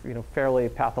of fairly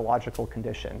pathological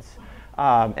conditions.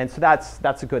 And so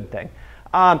that's a good thing.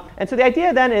 And so the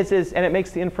idea then is, and it makes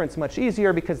the inference much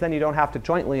easier because then you don't have to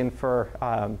jointly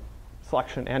infer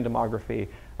selection and demography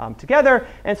together.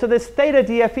 And so this theta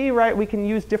DFE, right, we can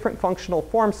use different functional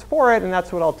forms for it, and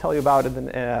that's what I'll tell you about in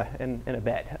a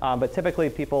bit. But typically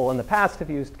people in the past have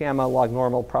used gamma, log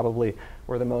normal probably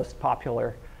were the most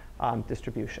popular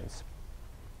distributions.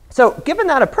 So given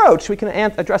that approach, we can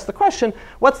address the question,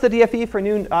 what's the DFE for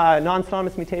new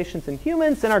non-synonymous mutations in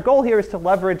humans? And our goal here is to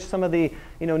leverage some of the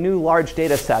new large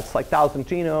data sets like 1,000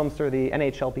 genomes or the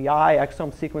NHLBI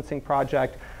exome sequencing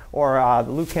project, or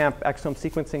the LuCamp exome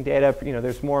sequencing data.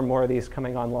 There's more and more of these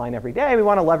coming online every day. We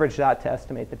want to leverage that to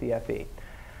estimate the DFE.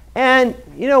 And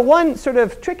one sort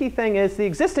of tricky thing is the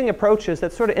existing approaches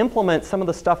that sort of implement some of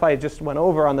the stuff I just went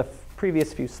over on the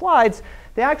previous few slides,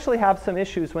 they actually have some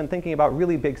issues when thinking about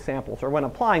really big samples or when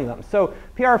applying them. So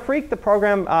PR-Freak, the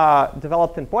program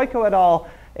developed in Poisso et al.,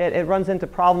 it runs into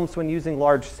problems when using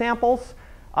large samples.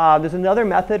 There's another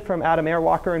method from Adam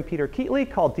Airwalker and Peter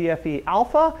Keatley called DFE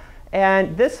alpha.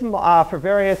 And this, for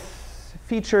various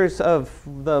features of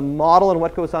the model and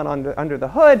what goes on under the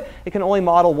hood, it can only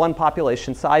model one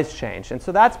population size change. And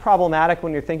so that's problematic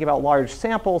when you're thinking about large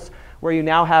samples where you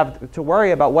now have to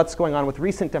worry about what's going on with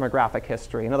recent demographic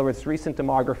history. In other words, recent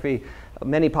demography,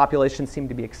 many populations seem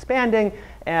to be expanding.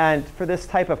 And for this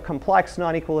type of complex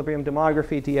non-equilibrium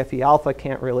demography, DFE alpha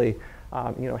can't really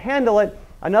handle it.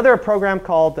 Another program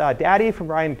called DADDY from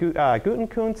Ryan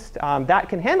Gutenkunst, that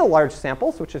can handle large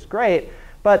samples, which is great.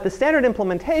 But the standard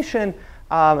implementation,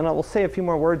 and I will say a few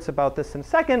more words about this in a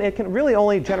second, it can really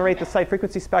only generate the site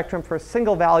frequency spectrum for a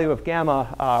single value of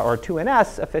gamma or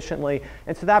 2NS efficiently.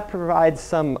 And so that provides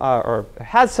some, or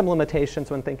has some limitations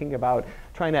when thinking about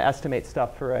trying to estimate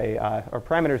stuff for or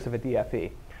parameters of a DFE.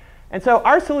 And so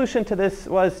our solution to this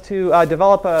was to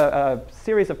develop a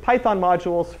series of Python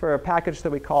modules for a package that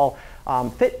we call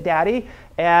FitDaddy.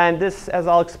 And this, as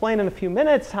I'll explain in a few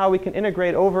minutes, how we can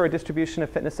integrate over a distribution of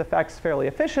fitness effects fairly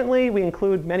efficiently. We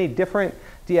include many different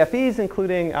DFEs,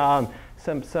 including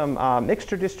some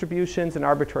mixture distributions and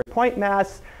arbitrary point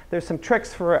mass. There's some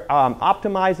tricks for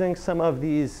optimizing some of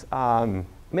these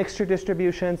mixture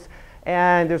distributions.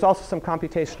 And there's also some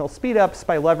computational speedups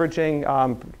by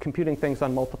leveraging computing things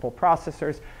on multiple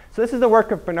processors. So this is the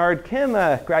work of Bernard Kim,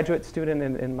 a graduate student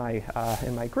in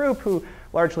my group, who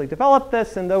largely developed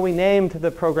this. And though we named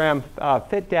the program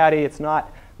FitDaddy, it's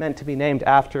not meant to be named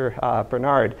after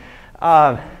Bernard.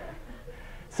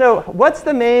 So what's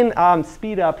the main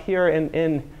speed up here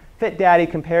in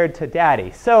FitDaddy compared to Daddy?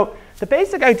 So the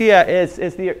basic idea is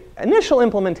the initial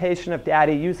implementation of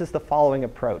Daddy uses the following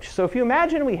approach. So if you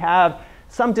imagine we have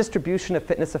some distribution of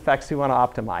fitness effects we want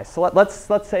to optimize. So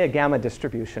let's say a gamma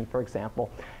distribution, for example.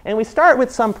 And we start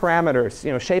with some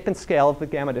parameters, shape and scale of the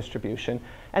gamma distribution.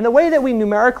 And the way that we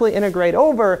numerically integrate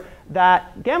over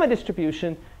that gamma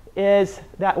distribution is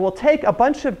that we'll take a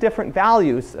bunch of different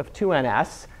values of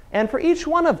 2NS, and for each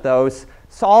one of those,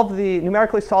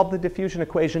 numerically solve the diffusion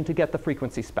equation to get the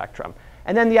frequency spectrum.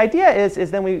 And then the idea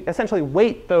is then we essentially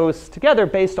weight those together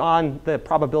based on the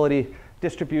probability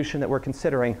distribution that we're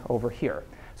considering over here.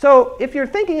 So if you're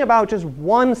thinking about just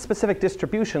one specific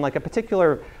distribution, like a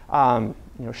particular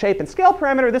shape and scale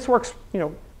parameter, this works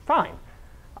fine.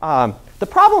 The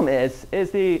problem is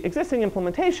the existing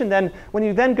implementation then, when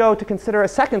you then go to consider a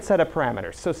second set of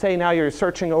parameters. So say now you're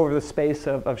searching over the space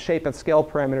of shape and scale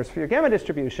parameters for your gamma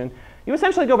distribution, you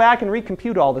essentially go back and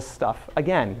recompute all this stuff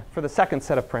again for the second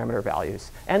set of parameter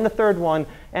values, and the third one,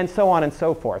 and so on and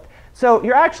so forth. So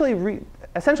you're actually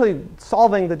essentially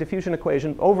solving the diffusion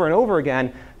equation over and over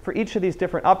again for each of these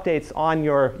different updates on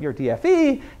your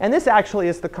DFE. And this actually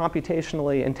is the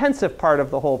computationally intensive part of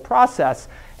the whole process.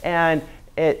 And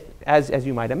it, as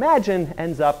you might imagine,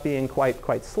 ends up being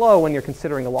quite slow when you're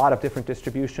considering a lot of different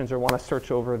distributions or want to search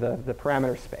over the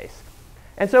parameter space.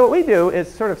 And so what we do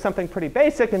is sort of something pretty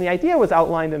basic, and the idea was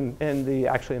outlined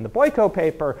actually in the Poisso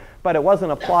paper, but it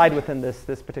wasn't applied within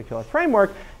this particular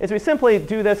framework, is we simply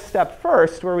do this step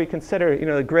first, where we consider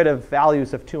the grid of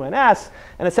values of 2ns,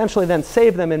 and essentially then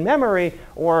save them in memory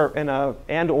or in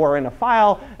a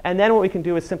file. And then what we can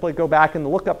do is simply go back in the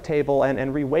lookup table and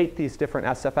reweight these different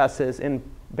SFSs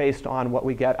based on what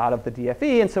we get out of the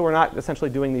DFE. And so we're not essentially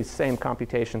doing these same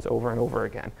computations over and over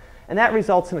again. And that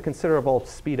results in a considerable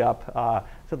speed up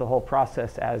to the whole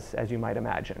process, as you might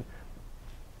imagine.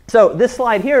 So this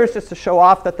slide here is just to show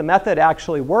off that the method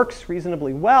actually works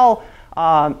reasonably well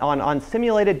on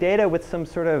simulated data with some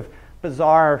sort of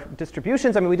bizarre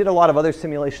distributions. I mean, we did a lot of other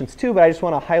simulations too, but I just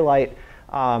want to highlight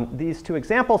these two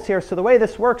examples here. So the way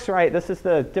this works, right, this is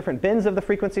the different bins of the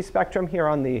frequency spectrum here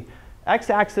on the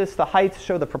x-axis. The heights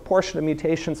show the proportion of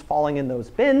mutations falling in those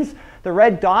bins. The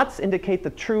red dots indicate the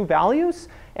true values.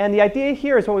 And the idea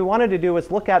here is what we wanted to do is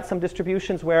look at some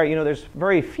distributions where there's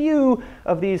very few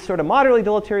of these sort of moderately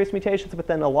deleterious mutations, but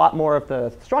then a lot more of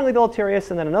the strongly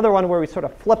deleterious, and then another one where we sort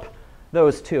of flip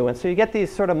those two. And so you get these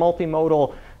sort of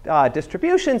multimodal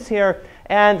distributions here.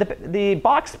 And the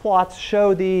box plots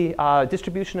show the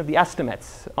distribution of the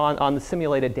estimates on the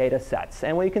simulated data sets.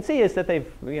 And what you can see is that they've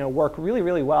work really,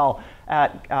 really well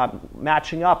at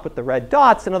matching up with the red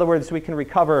dots. In other words, we can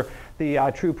recover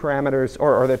the true parameters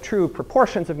or the true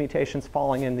proportions of mutations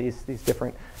falling in these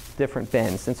different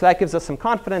bins. And so that gives us some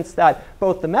confidence that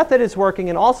both the method is working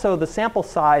and also the sample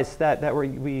size that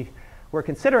we're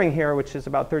considering here, which is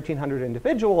about 1,300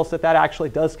 individuals, that actually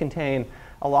does contain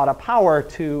a lot of power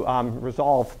to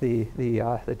resolve the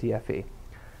DFE.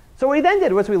 So what we then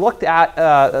did was we looked at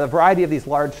a variety of these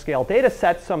large-scale data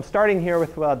sets. So I'm starting here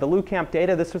with the LuCamp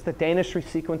data. This was the Danish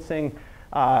resequencing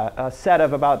set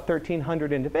of about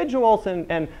 1,300 individuals.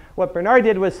 And what Bernard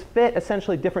did was fit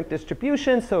essentially different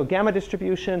distributions. So a gamma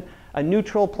distribution, a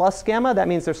neutral plus gamma. That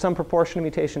means there's some proportion of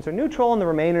mutations are neutral, and the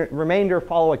remainder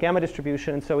follow a gamma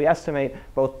distribution. And so we estimate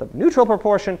both the neutral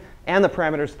proportion and the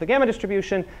parameters of the gamma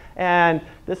distribution. And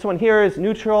this one here is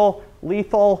neutral,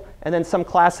 lethal, and then some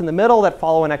class in the middle that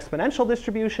follow an exponential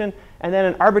distribution, and then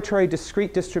an arbitrary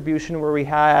discrete distribution where we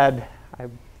had,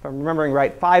 if I'm remembering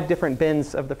right, 5 different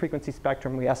bins of the frequency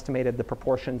spectrum. We estimated the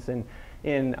proportions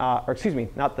or excuse me,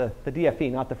 not the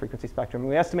DFE, not the frequency spectrum.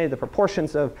 We estimated the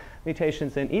proportions of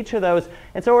mutations in each of those.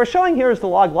 And so what we're showing here is the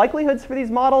log likelihoods for these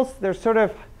models. They're sort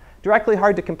of directly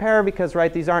hard to compare because,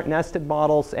 right, these aren't nested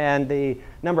models and the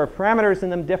number of parameters in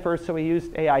them differ. So we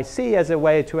used AIC as a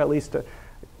way to at least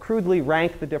crudely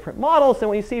rank the different models. And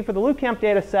what you see for the LuCamp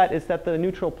data set is that the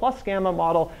neutral plus gamma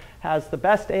model has the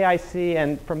best AIC.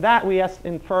 And from that, we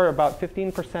infer about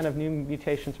 15% of new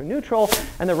mutations are neutral,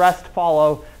 and the rest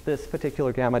follow this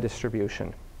particular gamma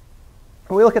distribution.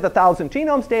 When we look at the 1,000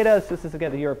 genomes data, so this is,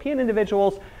 again, the European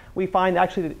individuals, we find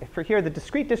actually for here the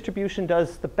discrete distribution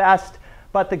does the best,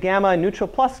 but the gamma and neutral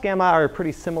plus gamma are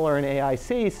pretty similar in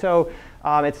AIC. So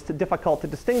it's difficult to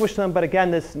distinguish them. But again,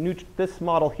 this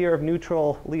model here of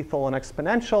neutral, lethal, and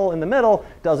exponential in the middle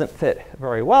doesn't fit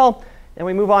very well. And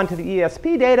we move on to the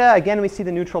ESP data. Again, we see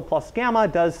the neutral plus gamma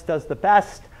does the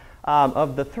best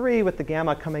of the 3, with the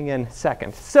gamma coming in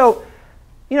second. So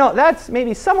that's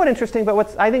maybe somewhat interesting, but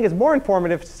what I think is more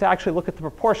informative is to actually look at the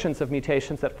proportions of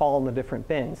mutations that fall in the different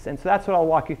bins. And so that's what I'll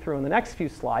walk you through in the next few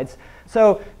slides.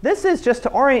 So this is just to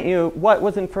orient you what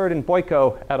was inferred in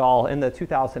Poisso et al. In the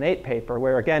 2008 paper,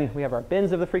 where, again, we have our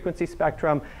bins of the frequency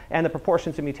spectrum and the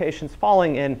proportions of mutations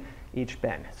falling in each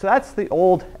bin. So that's the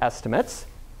old estimates.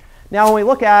 Now, when we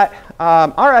look at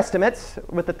our estimates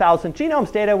with the 1,000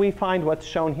 genomes data, we find what's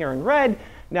shown here in red.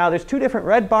 Now, there's 2 different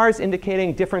red bars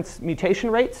indicating different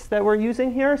mutation rates that we're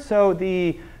using here. So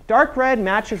the dark red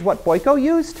matches what Poisso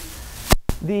used.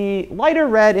 The lighter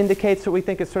red indicates what we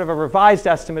think is sort of a revised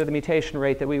estimate of the mutation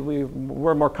rate that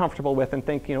we're more comfortable with and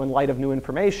think, in light of new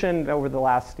information over the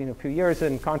last few years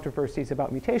and controversies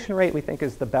about mutation rate, we think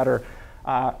is the better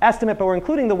estimate, but we're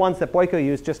including the ones that Poisso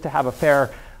used just to have a fair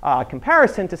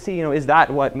comparison to see, is that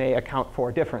what may account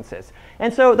for differences.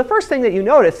 And so the first thing that you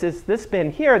notice is this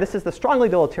bin here. This is the strongly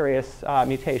deleterious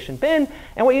mutation bin.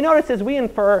 And what you notice is we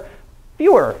infer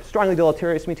fewer strongly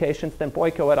deleterious mutations than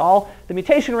Poisso et al. The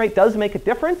mutation rate does make a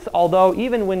difference, although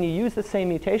even when you use the same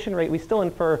mutation rate, we still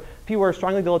infer fewer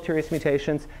strongly deleterious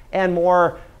mutations and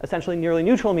more essentially nearly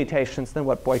neutral mutations than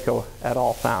what Poisso et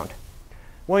al. Found.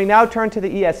 When we now turn to the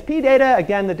ESP data,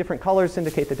 again, the different colors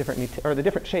indicate the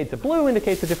different shades of blue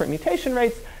indicate the different mutation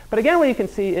rates. But again, what you can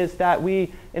see is that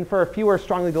we infer fewer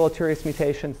strongly deleterious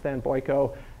mutations than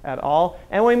Poisso et al.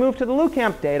 And when we move to the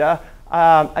Lucamp data,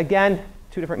 again,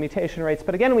 two different mutation rates.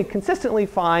 But again, we consistently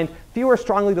find fewer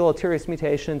strongly deleterious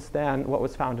mutations than what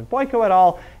was found in Poisso et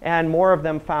al. And more of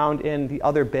them found in the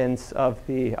other bins of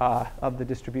the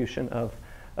distribution of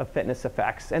fitness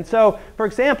effects. And so, for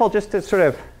example, just to sort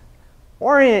of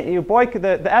orient you,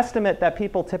 the estimate that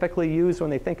people typically use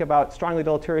when they think about strongly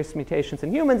deleterious mutations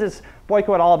in humans is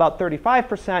Poisso et al. About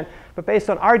 35%. But based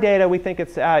on our data, we think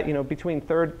it's between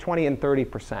 20 and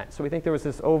 30%. So we think there was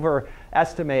this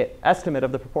overestimate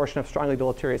of the proportion of strongly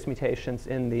deleterious mutations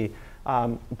in the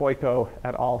Poisso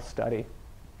et al. Study.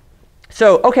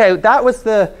 So OK, that was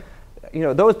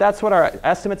that's what our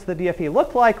estimates of the DFE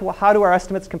look like. Well, how do our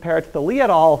estimates compare to the Lee et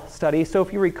al. Study? So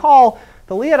if you recall,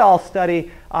 the Lee et al. Study,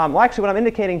 well, actually, what I'm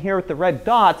indicating here with the red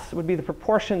dots would be the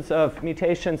proportions of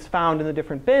mutations found in the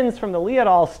different bins from the Lee et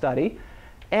al. Study.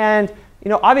 And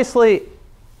obviously,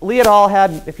 Lee et al.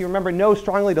 Had, if you remember, no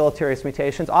strongly deleterious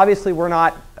mutations. Obviously, we're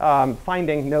not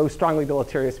finding no strongly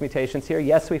deleterious mutations here.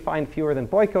 Yes, we find fewer than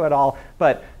Poisso et al.,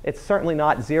 but it's certainly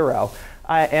not 0.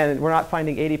 And we're not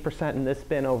finding 80% in this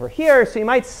bin over here. So you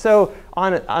might,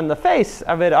 on the face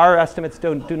of it, our estimates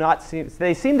do not seem,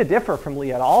 they seem to differ from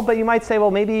Lee et al. But you might say,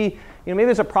 well, maybe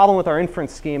there's a problem with our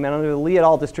inference scheme, and under the Lee et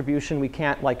al. Distribution, we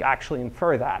can't actually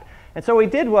infer that. And so what we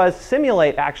did was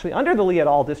simulate actually under the Lee et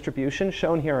al. Distribution,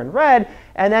 shown here in red,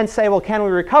 and then say, well, can we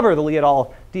recover the Lee et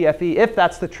al. DFE if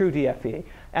that's the true DFE?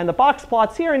 And the box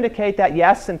plots here indicate that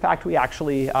yes, in fact, we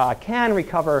actually can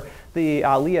recover the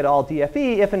Lee et al.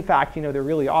 DFE if, in fact, there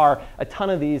really are a ton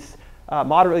of these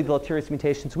moderately deleterious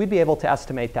mutations. We'd be able to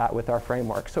estimate that with our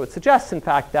framework. So it suggests, in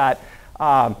fact, that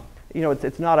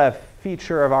it's not a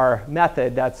feature of our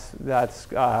method that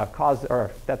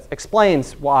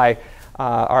explains why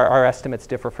our estimates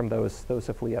differ from those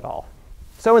of Lee et al.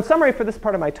 So in summary, for this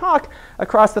part of my talk,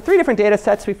 across the 3 different data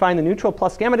sets, we find the neutral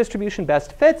plus gamma distribution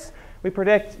best fits. We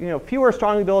predict fewer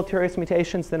strongly deleterious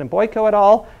mutations than in Poisso et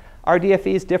al. Our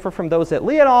DFEs differ from those at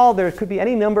Lee et al. There could be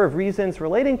any number of reasons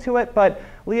relating to it, but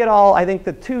Lee et al., I think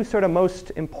the 2 sort of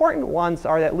most important ones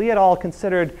are that Lee et al.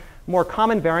 Considered more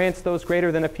common variants, those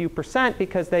greater than a few percent,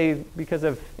 because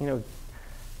of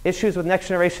issues with next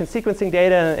generation sequencing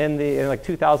data in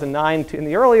 2009 in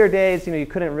the earlier days. You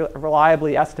couldn't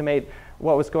reliably estimate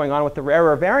what was going on with the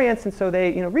rarer variants, and so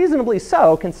they reasonably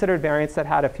so considered variants that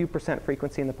had a few percent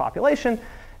frequency in the population.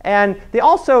 And they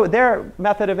also, their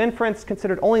method of inference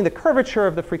considered only the curvature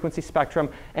of the frequency spectrum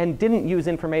and didn't use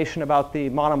information about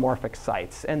the monomorphic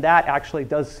sites. And that actually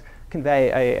does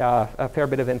convey a fair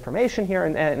bit of information here,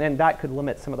 and that could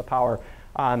limit some of the power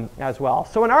as well.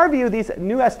 So in our view, these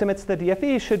new estimates of the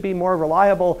DFE should be more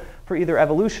reliable for either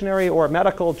evolutionary or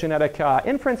medical genetic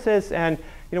inferences. And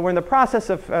we're in the process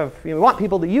of we want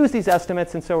people to use these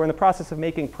estimates, and so we're in the process of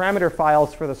making parameter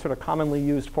files for the sort of commonly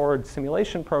used forward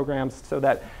simulation programs, so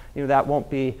that that won't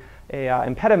be a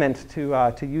impediment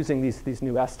to using these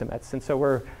new estimates. And so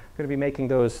we're going to be making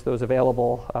those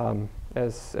available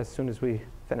as soon as we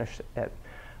finish it.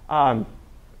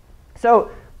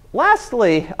 So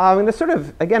lastly, I'm going to sort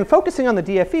of, again, focusing on the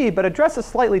DFE, but address a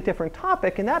slightly different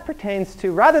topic, and that pertains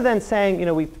to, rather than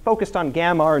saying, we focused on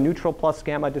gamma or neutral plus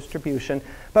gamma distribution,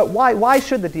 but why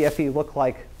should the DFE look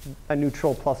like a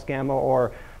neutral plus gamma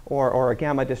or a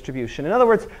gamma distribution? In other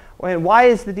words, why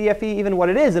is the DFE even what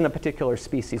it is in a particular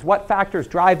species? What factors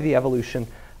drive the evolution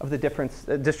of the different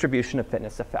distribution of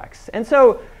fitness effects? And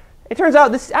so it turns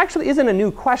out this actually isn't a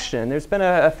new question. There's been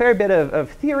a fair bit of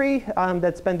theory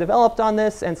that's been developed on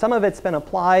this, and some of it's been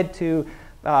applied to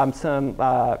some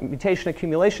mutation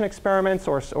accumulation experiments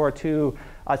or to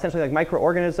essentially like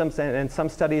microorganisms and some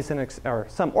studies or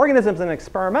some organisms in an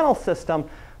experimental system,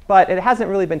 but it hasn't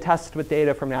really been tested with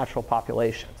data from natural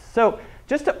populations. So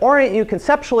just to orient you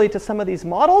conceptually to some of these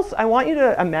models, I want you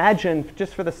to imagine,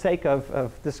 just for the sake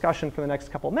of discussion for the next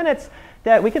couple of minutes,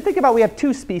 that we can think about we have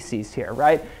 2 species here,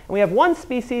 right? And we have one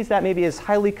species that maybe is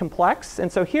highly complex.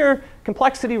 And so here,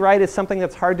 complexity, right, is something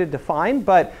that's hard to define.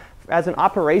 But as an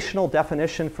operational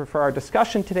definition for our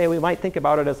discussion today, we might think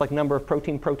about it as like number of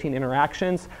protein-protein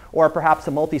interactions, or perhaps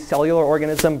a multicellular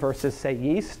organism versus, say,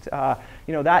 yeast,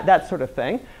 that sort of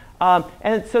thing.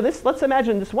 And so let's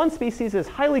imagine this one species is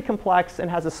highly complex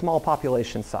and has a small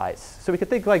population size. So we could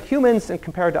think like humans, and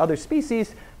compared to other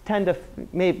species, tend to,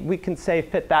 we can say,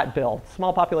 fit that bill: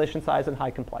 small population size and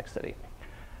high complexity.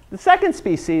 The second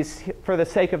species, for the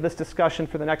sake of this discussion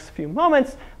for the next few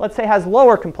moments, let's say has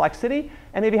lower complexity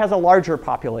and maybe has a larger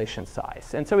population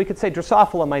size. And so we could say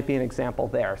Drosophila might be an example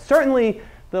there. Certainly,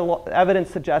 the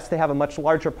evidence suggests they have a much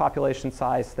larger population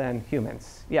size than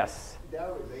humans. Yes? They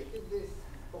are related, this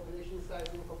population size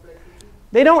and complexity?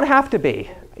 They don't have to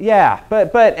be. Yeah,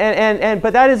 but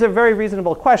that is a very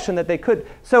reasonable question that they could.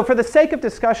 So for the sake of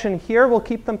discussion here, we'll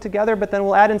keep them together, but then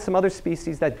we'll add in some other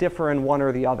species that differ in one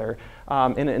or the other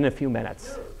in a few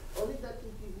minutes. No, only that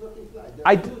it is not implied. There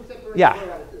are two separate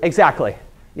parameters. Exactly.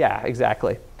 Yeah,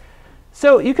 exactly.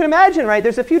 So you can imagine, right,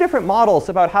 there's a few different models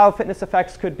about how fitness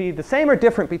effects could be the same or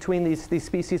different between these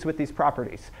species with these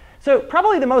properties. So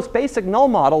probably the most basic null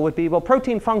model would be, well,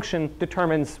 protein function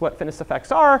determines what fitness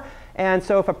effects are. And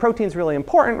so if a protein is really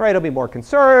important, right, it'll be more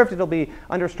conserved. It'll be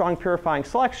under strong purifying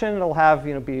selection. It'll have,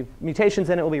 be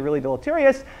mutations in it will be really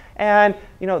deleterious. And,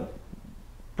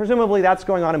 presumably that's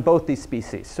going on in both these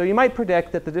species. So you might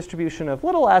predict that the distribution of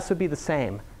little s would be the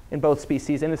same in both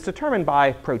species, and it's determined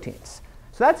by proteins.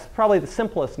 So that's probably the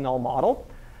simplest null model.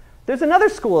 There's another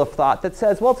school of thought that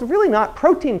says, well, it's really not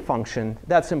protein function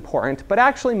that's important, but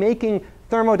actually making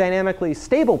thermodynamically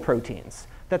stable proteins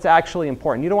that's actually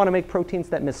important. You don't want to make proteins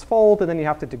that misfold, and then you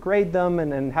have to degrade them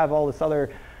and have all this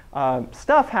other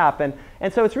stuff happen.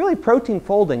 And so it's really protein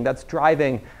folding that's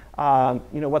driving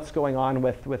what's going on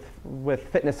with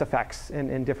fitness effects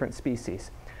in different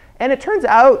species. And it turns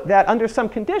out that under some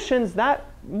conditions, that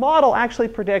model actually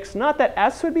predicts not that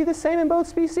S would be the same in both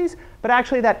species, but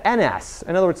actually that NS,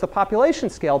 in other words, the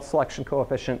population-scaled selection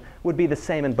coefficient, would be the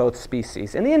same in both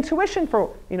species. And the intuition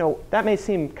for, that may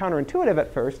seem counterintuitive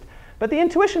at first, but the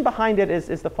intuition behind it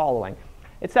is the following.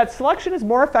 It's that selection is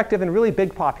more effective in really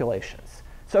big populations.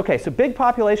 So big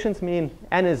populations mean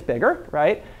N is bigger,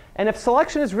 right? And if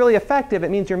selection is really effective,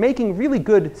 it means you're making really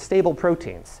good, stable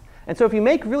proteins. And so if you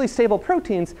make really stable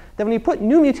proteins, then when you put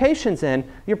new mutations in,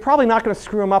 you're probably not going to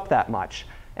screw them up that much.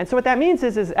 And so what that means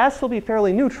is S will be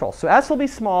fairly neutral. So S will be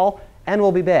small, N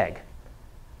will be big.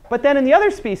 But then in the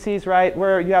other species, right,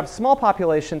 where you have small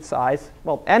population size,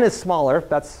 well, N is smaller.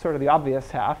 That's sort of the obvious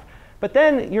half. But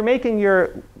then you're making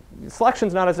your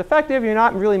selection's not as effective. You're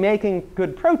not really making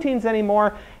good proteins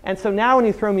anymore. And so now when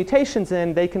you throw mutations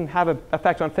in, they can have an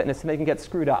effect on fitness, and they can get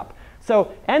screwed up.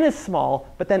 So N is small,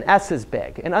 but then S is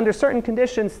big. And under certain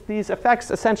conditions, these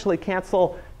effects essentially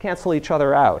cancel each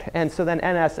other out. And so then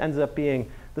NS ends up being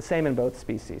the same in both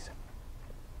species.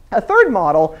 A third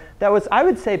model that was, I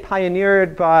would say,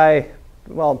 pioneered by,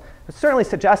 well, certainly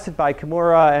suggested by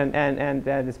Kimura and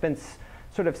has been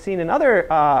sort of seen in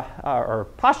other, or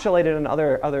postulated in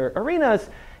other arenas,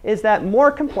 is that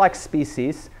more complex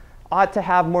species ought to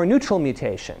have more neutral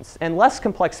mutations, and less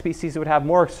complex species would have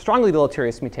more strongly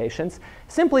deleterious mutations,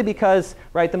 simply because,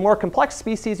 right, the more complex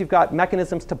species, you've got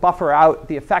mechanisms to buffer out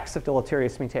the effects of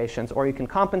deleterious mutations, or you can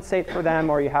compensate for them,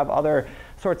 or you have other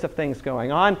sorts of things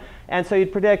going on. And so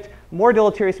you'd predict more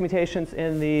deleterious mutations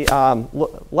in the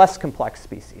less complex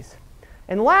species.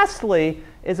 And lastly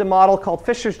is a model called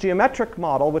Fisher's geometric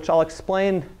model, which I'll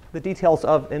explain the details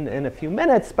of in a few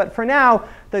minutes. But for now,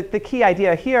 the key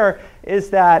idea here is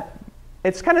that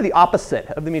it's kind of the opposite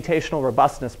of the mutational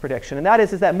robustness prediction. And that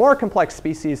is that more complex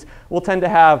species will tend to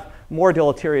have more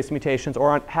deleterious mutations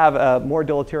or have a more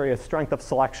deleterious strength of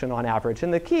selection on average.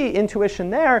 And the key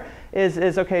intuition there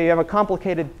is okay, you have a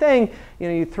complicated thing.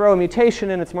 You throw a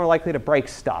mutation in, it's more likely to break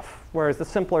stuff. Whereas the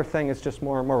simpler thing is just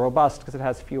more robust because it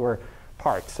has fewer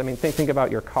parts. I mean, think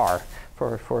about your car,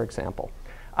 for example.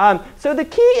 So the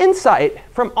key insight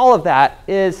from all of that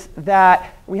is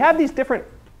that we have these different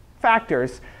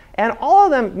factors, and all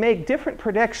of them make different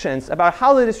predictions about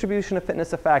how the distribution of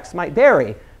fitness effects might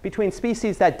vary between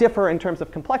species that differ in terms of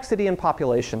complexity and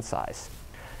population size.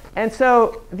 And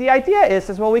so the idea is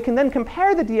well, we can then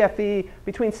compare the DFE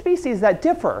between species that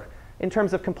differ in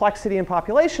terms of complexity and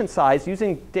population size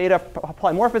using data,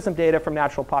 polymorphism data from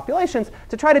natural populations,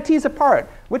 to try to tease apart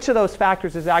which of those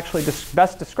factors is actually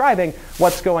best describing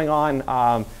what's going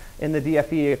on in the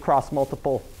DFE across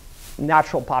multiple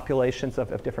natural populations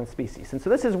of different species. And so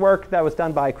this is work that was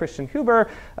done by Christian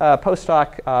Huber,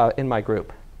 postdoc in my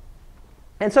group.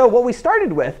 And so what we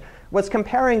started with was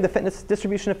comparing the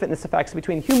distribution of fitness effects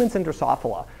between humans and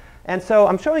Drosophila. And so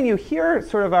I'm showing you here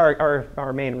sort of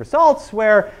our main results,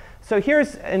 where So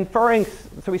here's inferring,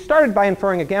 so we started by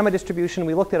inferring a gamma distribution.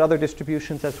 We looked at other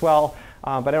distributions as well,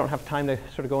 but I don't have time to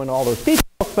sort of go into all those details.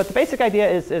 But the basic idea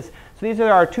is so these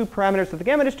are our two parameters of the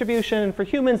gamma distribution. And for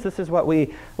humans, this is what we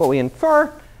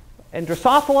infer. In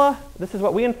Drosophila, this is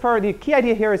what we infer. The key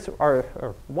idea here is,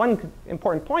 or one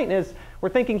important point is, we're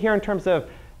thinking here in terms of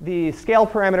the scale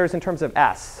parameters in terms of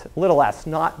s, little s,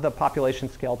 not the population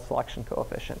scaled selection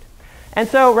coefficient. And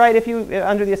so, right, if you,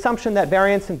 under the assumption that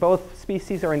variants in both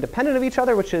species are independent of each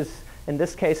other, which is in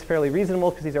this case fairly reasonable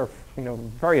because these are,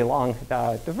 very long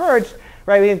diverged,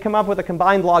 right, we can come up with a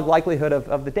combined log likelihood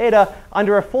of the data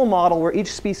under a full model where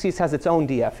each species has its own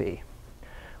DFE.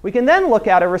 We can then look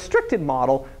at a restricted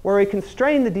model where we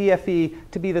constrain the DFE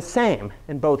to be the same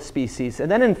in both species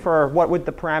and then infer what would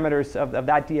the parameters of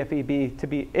that DFE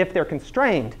be if they're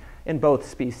constrained in both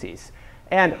species.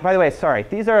 And by the way, sorry,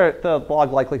 these are the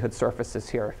log likelihood surfaces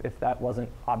here, if that wasn't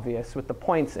obvious, with the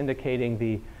points indicating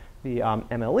the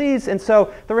MLEs. And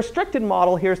so the restricted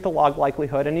model, here's the log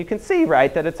likelihood. And you can see,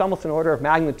 right, that it's almost an order of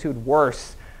magnitude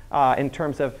worse in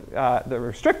terms of the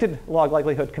restricted log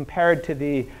likelihood compared to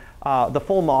the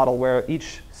full model where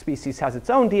each species has its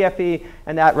own DFE.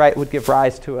 And that, right, would give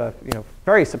rise to a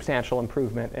very substantial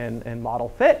improvement in model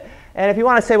fit. And if you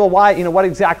want to say, well, why, what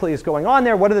exactly is going on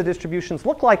there? What do the distributions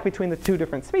look like between the two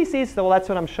different species? So, well, that's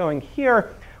what I'm showing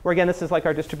here, where again, this is like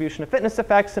our distribution of fitness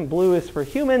effects, and blue is for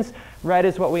humans. Red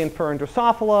is what we infer in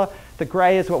Drosophila. The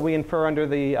gray is what we infer under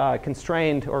the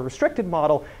constrained or restricted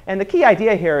model. And the key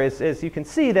idea here is you can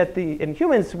see that in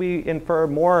humans, we infer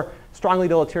more strongly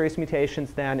deleterious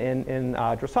mutations than in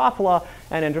Drosophila.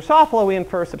 And in Drosophila, we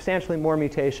infer substantially more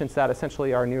mutations that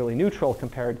essentially are nearly neutral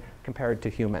compared to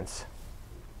humans.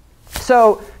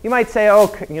 So you might say, oh,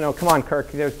 come on,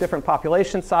 Kirk, there's different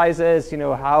population sizes,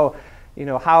 how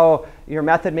your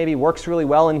method maybe works really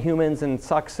well in humans and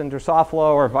sucks in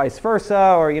Drosophila, or vice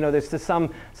versa, or there's just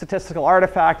some statistical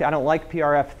artifact. I don't like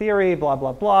PRF theory, blah,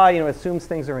 blah, blah, assumes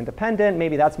things are independent.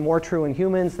 Maybe that's more true in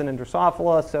humans than in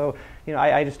Drosophila, so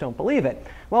I just don't believe it.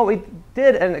 Well, we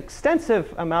did an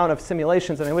extensive amount of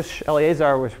simulations, and I wish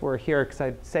Eleazar were here, because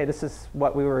I'd say this is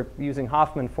what we were using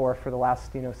Hoffman for the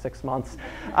last 6 months.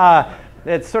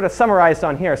 It's sort of summarized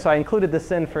on here, so I included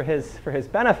this in for his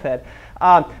benefit.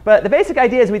 But the basic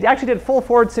idea is we actually did full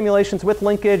forward simulations with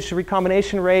linkage,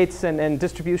 recombination rates, and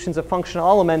distributions of functional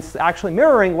elements, actually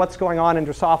mirroring what's going on in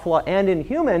Drosophila and in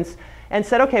humans, and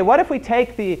said, OK, what if we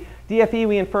take the DFE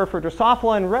we infer for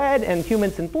Drosophila in red and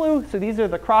humans in blue? So these are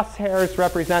the crosshairs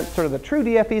represent sort of the true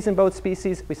DFEs in both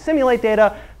species. We simulate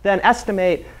data, then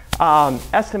estimate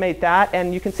that.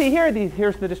 And you can see here,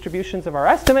 here's the distributions of our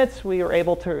estimates. We were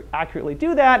able to accurately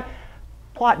do that.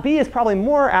 Plot B is probably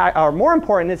more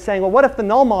important. It's saying, well, what if the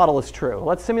null model is true?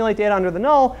 Let's simulate data under the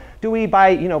null. Do we,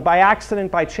 by accident,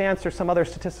 by chance, or some other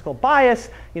statistical bias,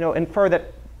 infer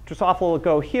that Drosophila will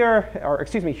go here, or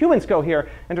excuse me, humans go here,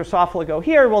 and Drosophila go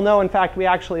here? Well, no, in fact, we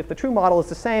actually, if the true model is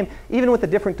the same, even with the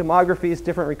different demographies,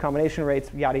 different recombination rates,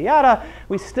 yada, yada,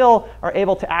 we still are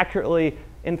able to accurately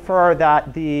infer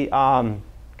that the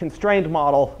constrained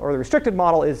model, or the restricted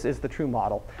model, is the true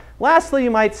model. Lastly, you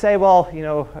might say, well,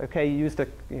 OK, you used the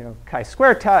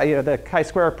chi-square the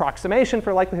chi-square approximation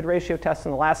for likelihood ratio tests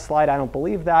in the last slide. I don't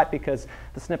believe that because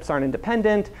the SNPs aren't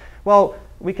independent. Well,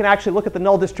 we can actually look at the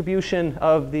null distribution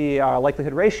of the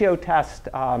likelihood ratio test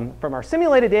from our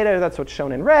simulated data. That's what's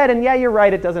shown in red. And yeah, you're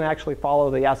right, it doesn't actually follow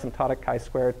the asymptotic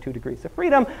chi-square 2 degrees of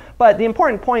freedom. But the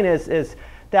important point is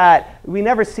that we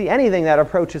never see anything that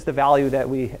approaches the value that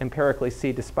we empirically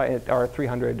see despite our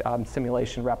 300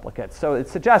 simulation replicates. So it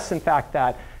suggests, in fact,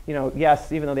 that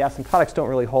yes, even though the asymptotics don't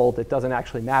really hold, it doesn't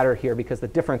actually matter here because the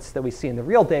difference that we see in the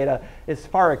real data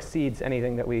far exceeds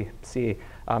anything that we see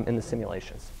in the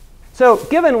simulations. So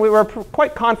we were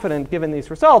quite confident, given these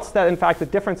results, that in fact the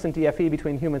difference in DFE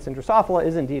between humans and Drosophila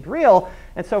is indeed real.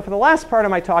 And so for the last part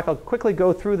of my talk, I'll quickly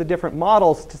go through the different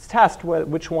models to test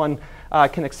which one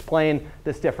can explain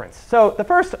this difference. So the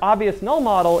first obvious null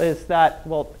model is that,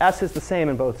 well, S is the same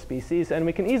in both species. And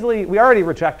we already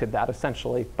rejected that,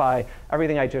 essentially, by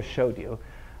everything I just showed you.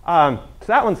 So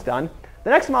that one's done. The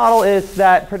next model is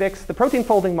that the protein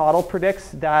folding model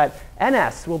predicts that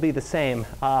NS will be the same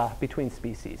between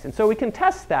species. And so we can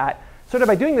test that sort of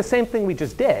by doing the same thing we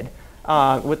just did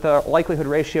with the likelihood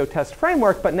ratio test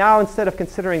framework. But now instead of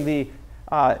considering the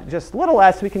just little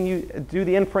s, we can do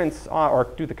the inference, or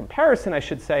do the comparison, I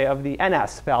should say, of the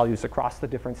NS values across the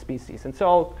different species. And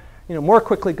so more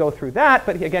quickly go through that.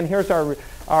 But again, here's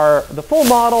the full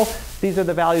model. These are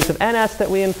the values of NS that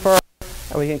we infer.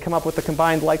 And we can come up with the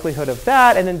combined likelihood of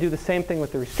that, and then do the same thing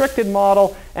with the restricted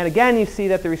model. And again, you see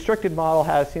that the restricted model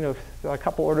has a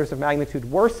couple orders of magnitude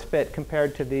worse fit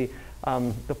compared to the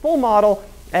the full model.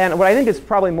 And what I think is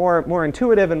probably more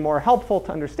intuitive and more helpful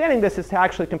to understanding this is to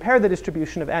actually compare the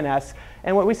distribution of NS.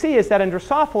 And what we see is that in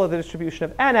Drosophila, the distribution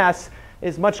of NS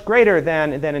is much greater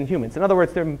than in humans. In other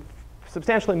words, there are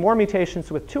substantially more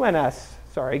mutations with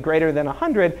 2NS, greater than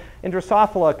 100 in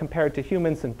Drosophila compared to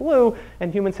humans in blue,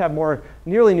 and humans have more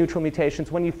nearly neutral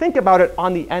mutations when you think about it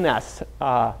on the NS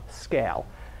scale.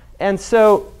 And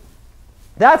so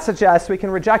that suggests we can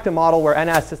reject a model where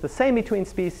NS is the same between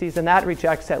species, and that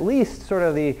rejects at least sort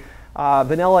of the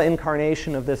vanilla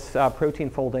incarnation of this protein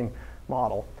folding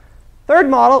model. Third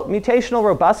model, mutational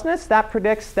robustness, that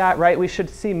predicts that we should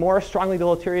see more strongly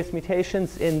deleterious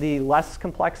mutations in the less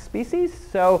complex species.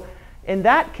 So in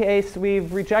that case,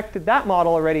 we've rejected that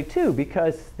model already too,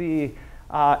 because the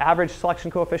average selection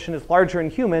coefficient is larger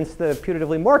in humans, the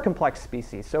putatively more complex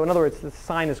species. So in other words, the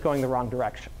sign is going the wrong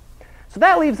direction. So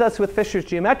that leaves us with Fisher's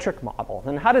geometric model.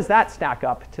 And how does that stack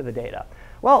up to the data?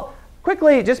 Well,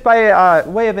 quickly, just by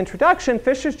way of introduction,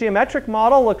 Fisher's geometric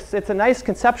model it's a nice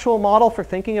conceptual model for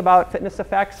thinking about fitness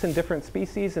effects in different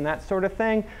species and that sort of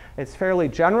thing. It's fairly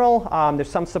general.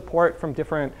 There's some support from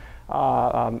different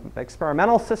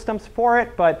experimental systems for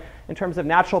it, but in terms of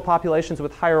natural populations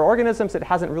with higher organisms, it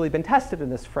hasn't really been tested in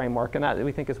this framework, and that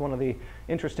we think is one of the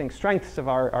interesting strengths of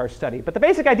our study. But the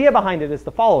basic idea behind it is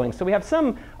the following. So we have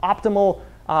some optimal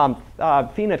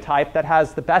phenotype that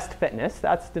has the best fitness.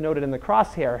 That's denoted in the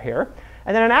crosshair here.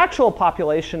 And then an actual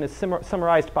population is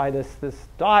summarized by this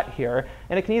dot here,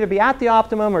 and it can either be at the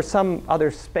optimum or some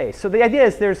other space. So the idea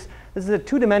is this is a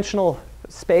two-dimensional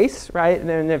space, right? And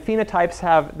then the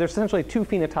phenotypes there's essentially two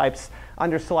phenotypes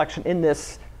under selection in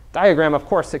this diagram. Of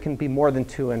course, it can be more than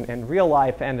two in real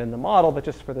life and in the model, but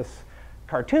just for this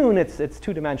cartoon, it's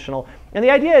two-dimensional. And the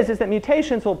idea is that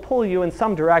mutations will pull you in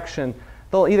some direction.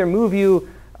 They'll either move you,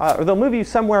 or they'll move you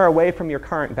somewhere away from your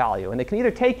current value. And they can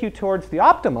either take you towards the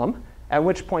optimum, at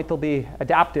which point they'll be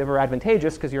adaptive or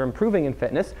advantageous because you're improving in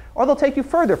fitness, or they'll take you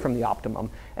further from the optimum.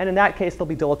 And in that case, they'll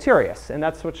be deleterious. And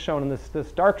that's what's shown in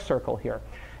this dark circle here.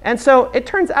 And so it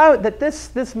turns out that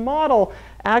this model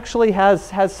actually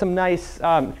has some nice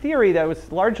theory that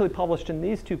was largely published in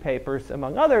these two papers,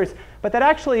 among others, but that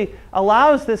actually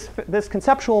allows this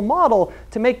conceptual model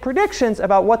to make predictions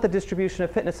about what the distribution of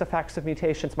fitness effects of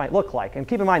mutations might look like. And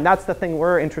keep in mind, that's the thing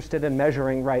we're interested in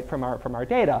measuring from our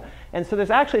data. And so there's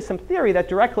actually some theory that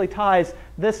directly ties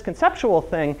this conceptual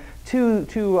thing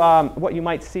to what you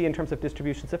might see in terms of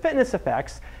distributions of fitness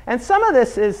effects. And some of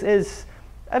this is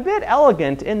a bit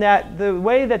elegant in that the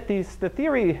way that the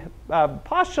theory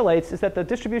postulates is that the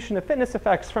distribution of fitness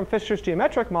effects from Fisher's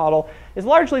geometric model is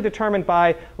largely determined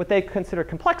by what they consider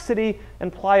complexity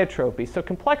and pleiotropy. So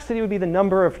complexity would be the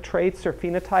number of traits or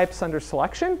phenotypes under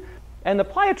selection, and the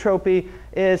pleiotropy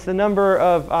is the number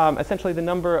of, essentially the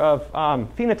number of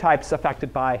phenotypes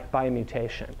affected by a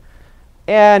mutation.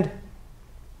 And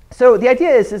so the idea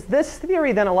is this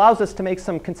theory then allows us to make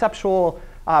some conceptual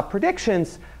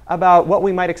predictions about what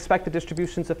we might expect the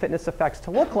distributions of fitness effects to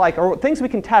look like, or things we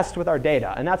can test with our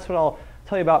data. And that's what I'll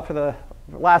tell you about for the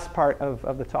last part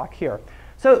of the talk here.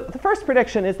 So the first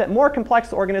prediction is that more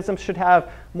complex organisms should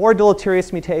have more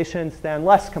deleterious mutations than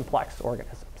less complex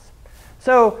organisms.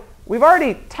 So we've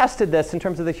already tested this in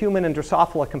terms of the human and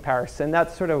Drosophila comparison.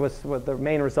 That sort of was the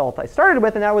main result I started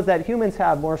with, and that was that humans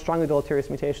have more strongly deleterious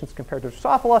mutations compared to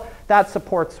Drosophila. That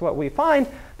supports what we find.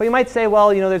 But you might say, well,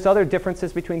 there's other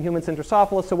differences between humans and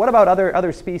Drosophila, so what about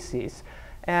other species?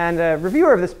 And a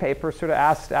reviewer of this paper sort of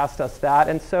asked us that.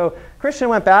 And so Christian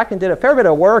went back and did a fair bit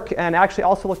of work and actually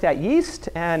also looked at yeast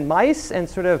and mice and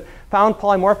sort of found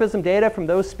polymorphism data from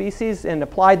those species and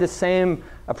applied the same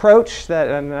approach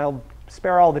and I'll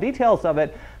spare all the details of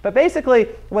it. But basically,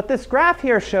 what this graph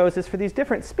here shows is for these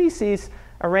different species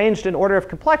arranged in order of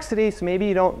complexity. So maybe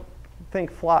you don't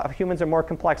think humans are more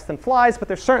complex than flies, but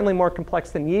they're certainly more complex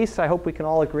than yeast. I hope we can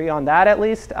all agree on that at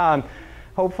least.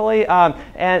 Hopefully.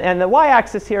 And the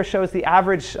y-axis here shows the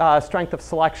average strength of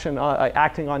selection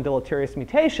acting on deleterious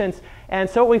mutations. And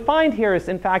so what we find here is,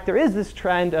 in fact, there is this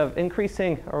trend of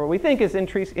increasing, or what we think is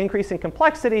increasing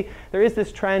complexity. There is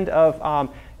this trend of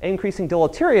increasing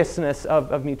deleteriousness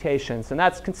of mutations. And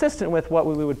that's consistent with what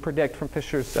we would predict from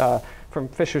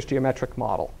Fisher's geometric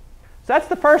model. So that's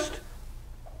the first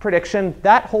prediction.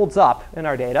 That holds up in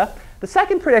our data. The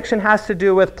second prediction has to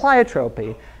do with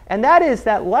pleiotropy. And that is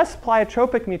that less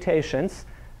pleiotropic mutations,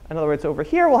 in other words, over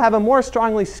here, will have a more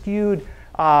strongly skewed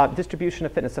distribution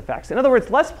of fitness effects. In other words,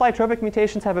 less pleiotropic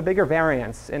mutations have a bigger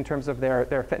variance in terms of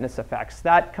their fitness effects.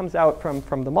 That comes out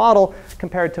from the model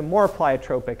compared to more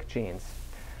pleiotropic genes.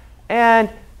 And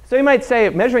So you might say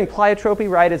measuring pleiotropy,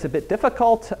 right, is a bit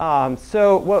difficult.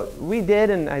 So what we did,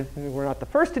 and we're not the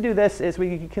first to do this, is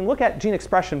we can look at gene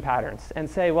expression patterns and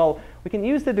say, well, we can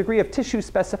use the degree of tissue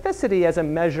specificity as a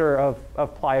measure of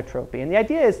pleiotropy. And the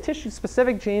idea is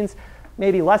tissue-specific genes may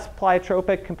be less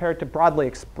pleiotropic compared to broadly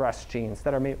expressed genes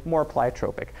that are more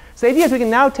pleiotropic. So the idea is we can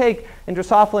now take in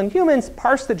Drosophila and humans,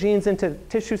 parse the genes into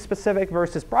tissue-specific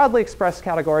versus broadly expressed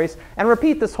categories, and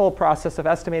repeat this whole process of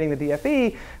estimating the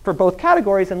DFE for both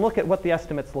categories and look at what the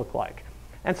estimates look like.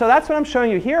 And so that's what I'm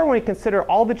showing you here when we consider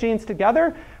all the genes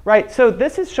together. Right, so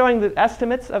this is showing the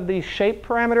estimates of the shape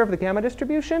parameter of the gamma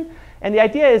distribution. And the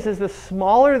idea is the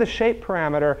smaller the shape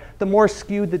parameter, the more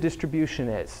skewed the distribution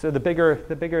is. So the bigger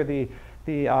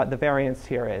the variance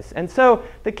here is. And so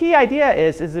the key idea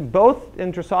is in both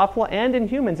in Drosophila and in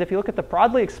humans, if you look at the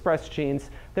broadly expressed genes,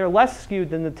 they're less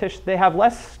skewed than the tissue. They have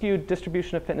less skewed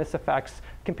distribution of fitness effects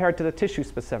compared to the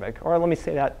tissue-specific. Or let me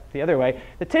say that the other way.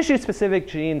 The tissue-specific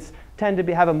genes tend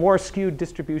to have a more skewed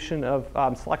distribution of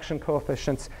selection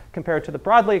coefficients compared to the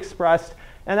broadly expressed.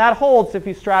 And that holds if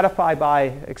you stratify by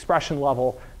expression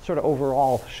level, sort of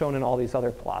overall, shown in all these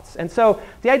other plots. And so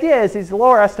the idea is these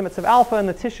lower estimates of alpha in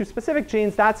the tissue-specific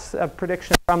genes, that's a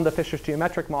prediction from the Fisher's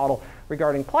geometric model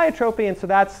regarding pleiotropy, and so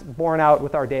that's borne out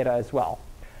with our data as well.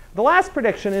 The last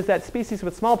prediction is that species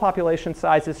with small population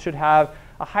sizes should have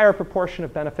a higher proportion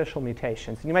of beneficial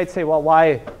mutations. And you might say, well,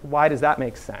 why does that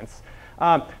make sense?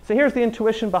 So here's the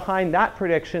intuition behind that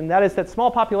prediction. That is that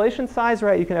small population size,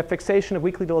 right, you can have fixation of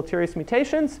weakly deleterious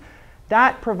mutations.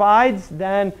 That provides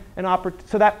then an opportunity,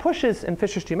 so that pushes in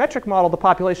Fisher's geometric model the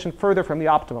population further from the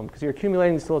optimum because you're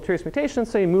accumulating these deleterious mutations,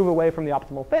 so you move away from the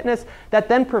optimal fitness. That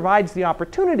then provides the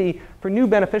opportunity for new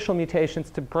beneficial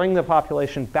mutations to bring the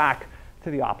population back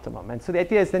to the optimum. And so the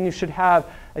idea is then you should have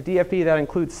a DFE that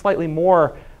includes slightly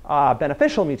more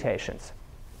beneficial mutations.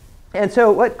 And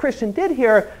so what Christian did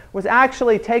here was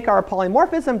actually take our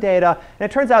polymorphism data,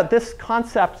 and it turns out this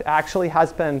concept actually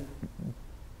has been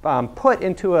put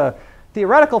into a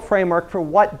theoretical framework for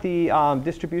what the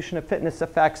distribution of fitness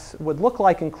effects would look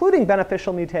like, including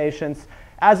beneficial mutations,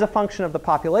 as a function of the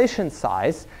population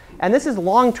size. And this is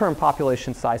long-term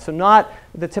population size, so not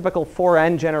the typical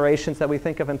 4n generations that we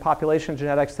think of in population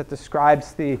genetics that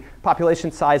describes the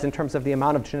population size in terms of the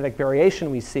amount of genetic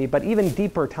variation we see, but even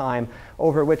deeper time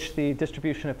over which the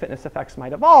distribution of fitness effects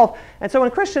might evolve. And so when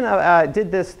Christian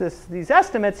did these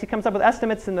estimates, he comes up with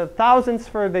estimates in the thousands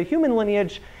for the human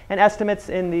lineage and estimates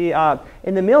in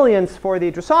the millions for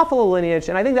the Drosophila lineage.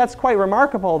 And I think that's quite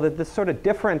remarkable, that this sort of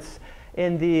difference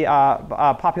in the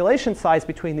population size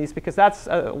between these, because that's,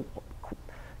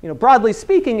 broadly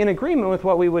speaking, in agreement with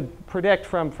what we would predict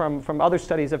from other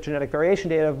studies of genetic variation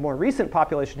data of more recent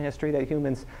population history, that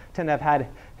humans tend to have had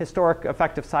historic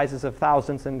effective sizes of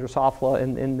thousands and Drosophila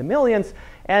in the millions.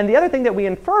 And the other thing that we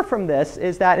infer from this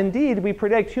is that indeed we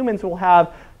predict humans will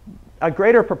have a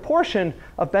greater proportion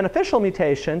of beneficial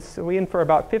mutations. So we infer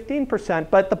about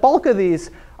 15%, but the bulk of these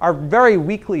are very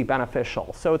weakly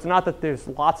beneficial. So it's not that there's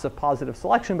lots of positive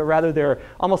selection, but rather they're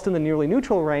almost in the nearly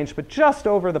neutral range, but just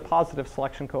over the positive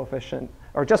selection coefficient,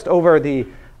 or just over the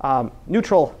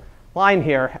neutral line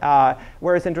here.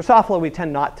 Whereas in Drosophila, we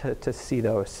tend not to see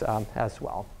those as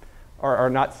well, or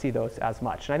not see those as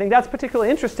much. And I think that's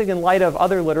particularly interesting in light of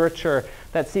other literature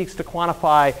that seeks to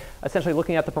quantify, essentially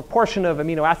looking at the proportion of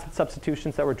amino acid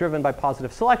substitutions that were driven by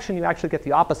positive selection. You actually get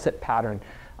the opposite pattern,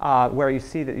 where you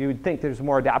see that you would think there's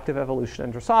more adaptive evolution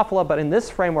in Drosophila, but in this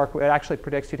framework, it actually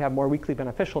predicts you'd have more weakly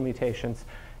beneficial mutations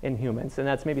in humans. And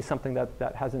that's maybe something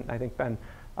that hasn't, I think, been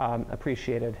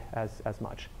appreciated as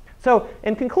much. So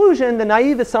in conclusion, the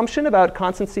naive assumption about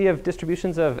constancy of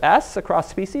distributions of S across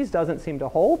species doesn't seem to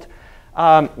hold.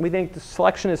 We think the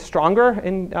selection is stronger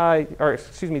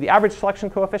the average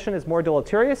selection coefficient is more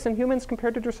deleterious in humans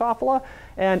compared to Drosophila,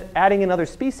 and adding in other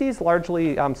species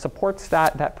largely supports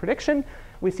that prediction.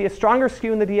 We see a stronger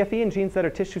skew in the DFE in genes that are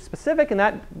tissue-specific, and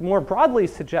that more broadly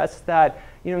suggests that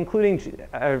including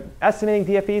estimating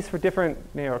DFEs for different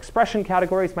expression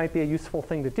categories might be a useful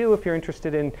thing to do if you're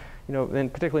interested in in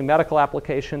particularly medical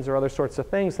applications or other sorts of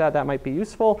things that might be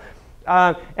useful.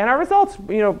 And our results,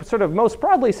 sort of most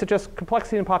broadly suggest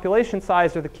complexity and population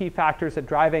size are the key factors at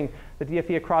driving the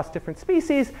DFE across different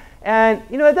species. And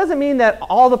it doesn't mean that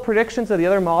all the predictions of the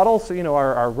other models,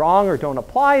 are wrong or don't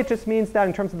apply. It just means that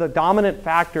in terms of the dominant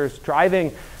factors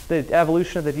driving the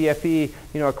evolution of the DFE,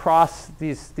 across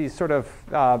these sort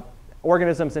of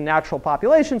organisms in natural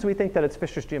populations, we think that its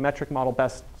Fisher's geometric model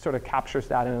best sort of captures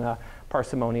that in a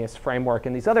parsimonious framework.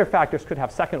 And these other factors could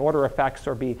have second order effects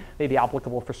or be maybe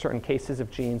applicable for certain cases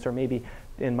of genes, or maybe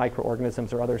in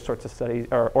microorganisms or other sorts of studies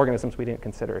or organisms we didn't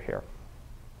consider here.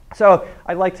 So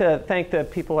I'd like to thank the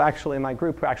people actually in my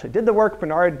group who actually did the work,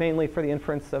 Bernard mainly for the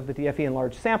inference of the DFE in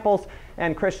large samples,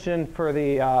 and Christian for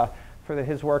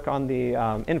his work on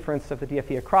the inference of the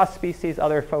DFE across species.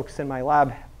 Other folks in my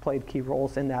lab played key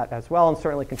roles in that as well and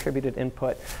certainly contributed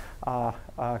input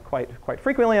quite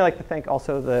frequently. I'd like to thank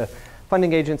also the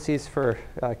funding agencies for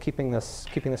keeping this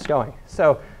going.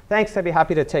 So thanks. I'd be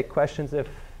happy to take questions if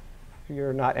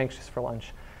you're not anxious for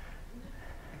lunch.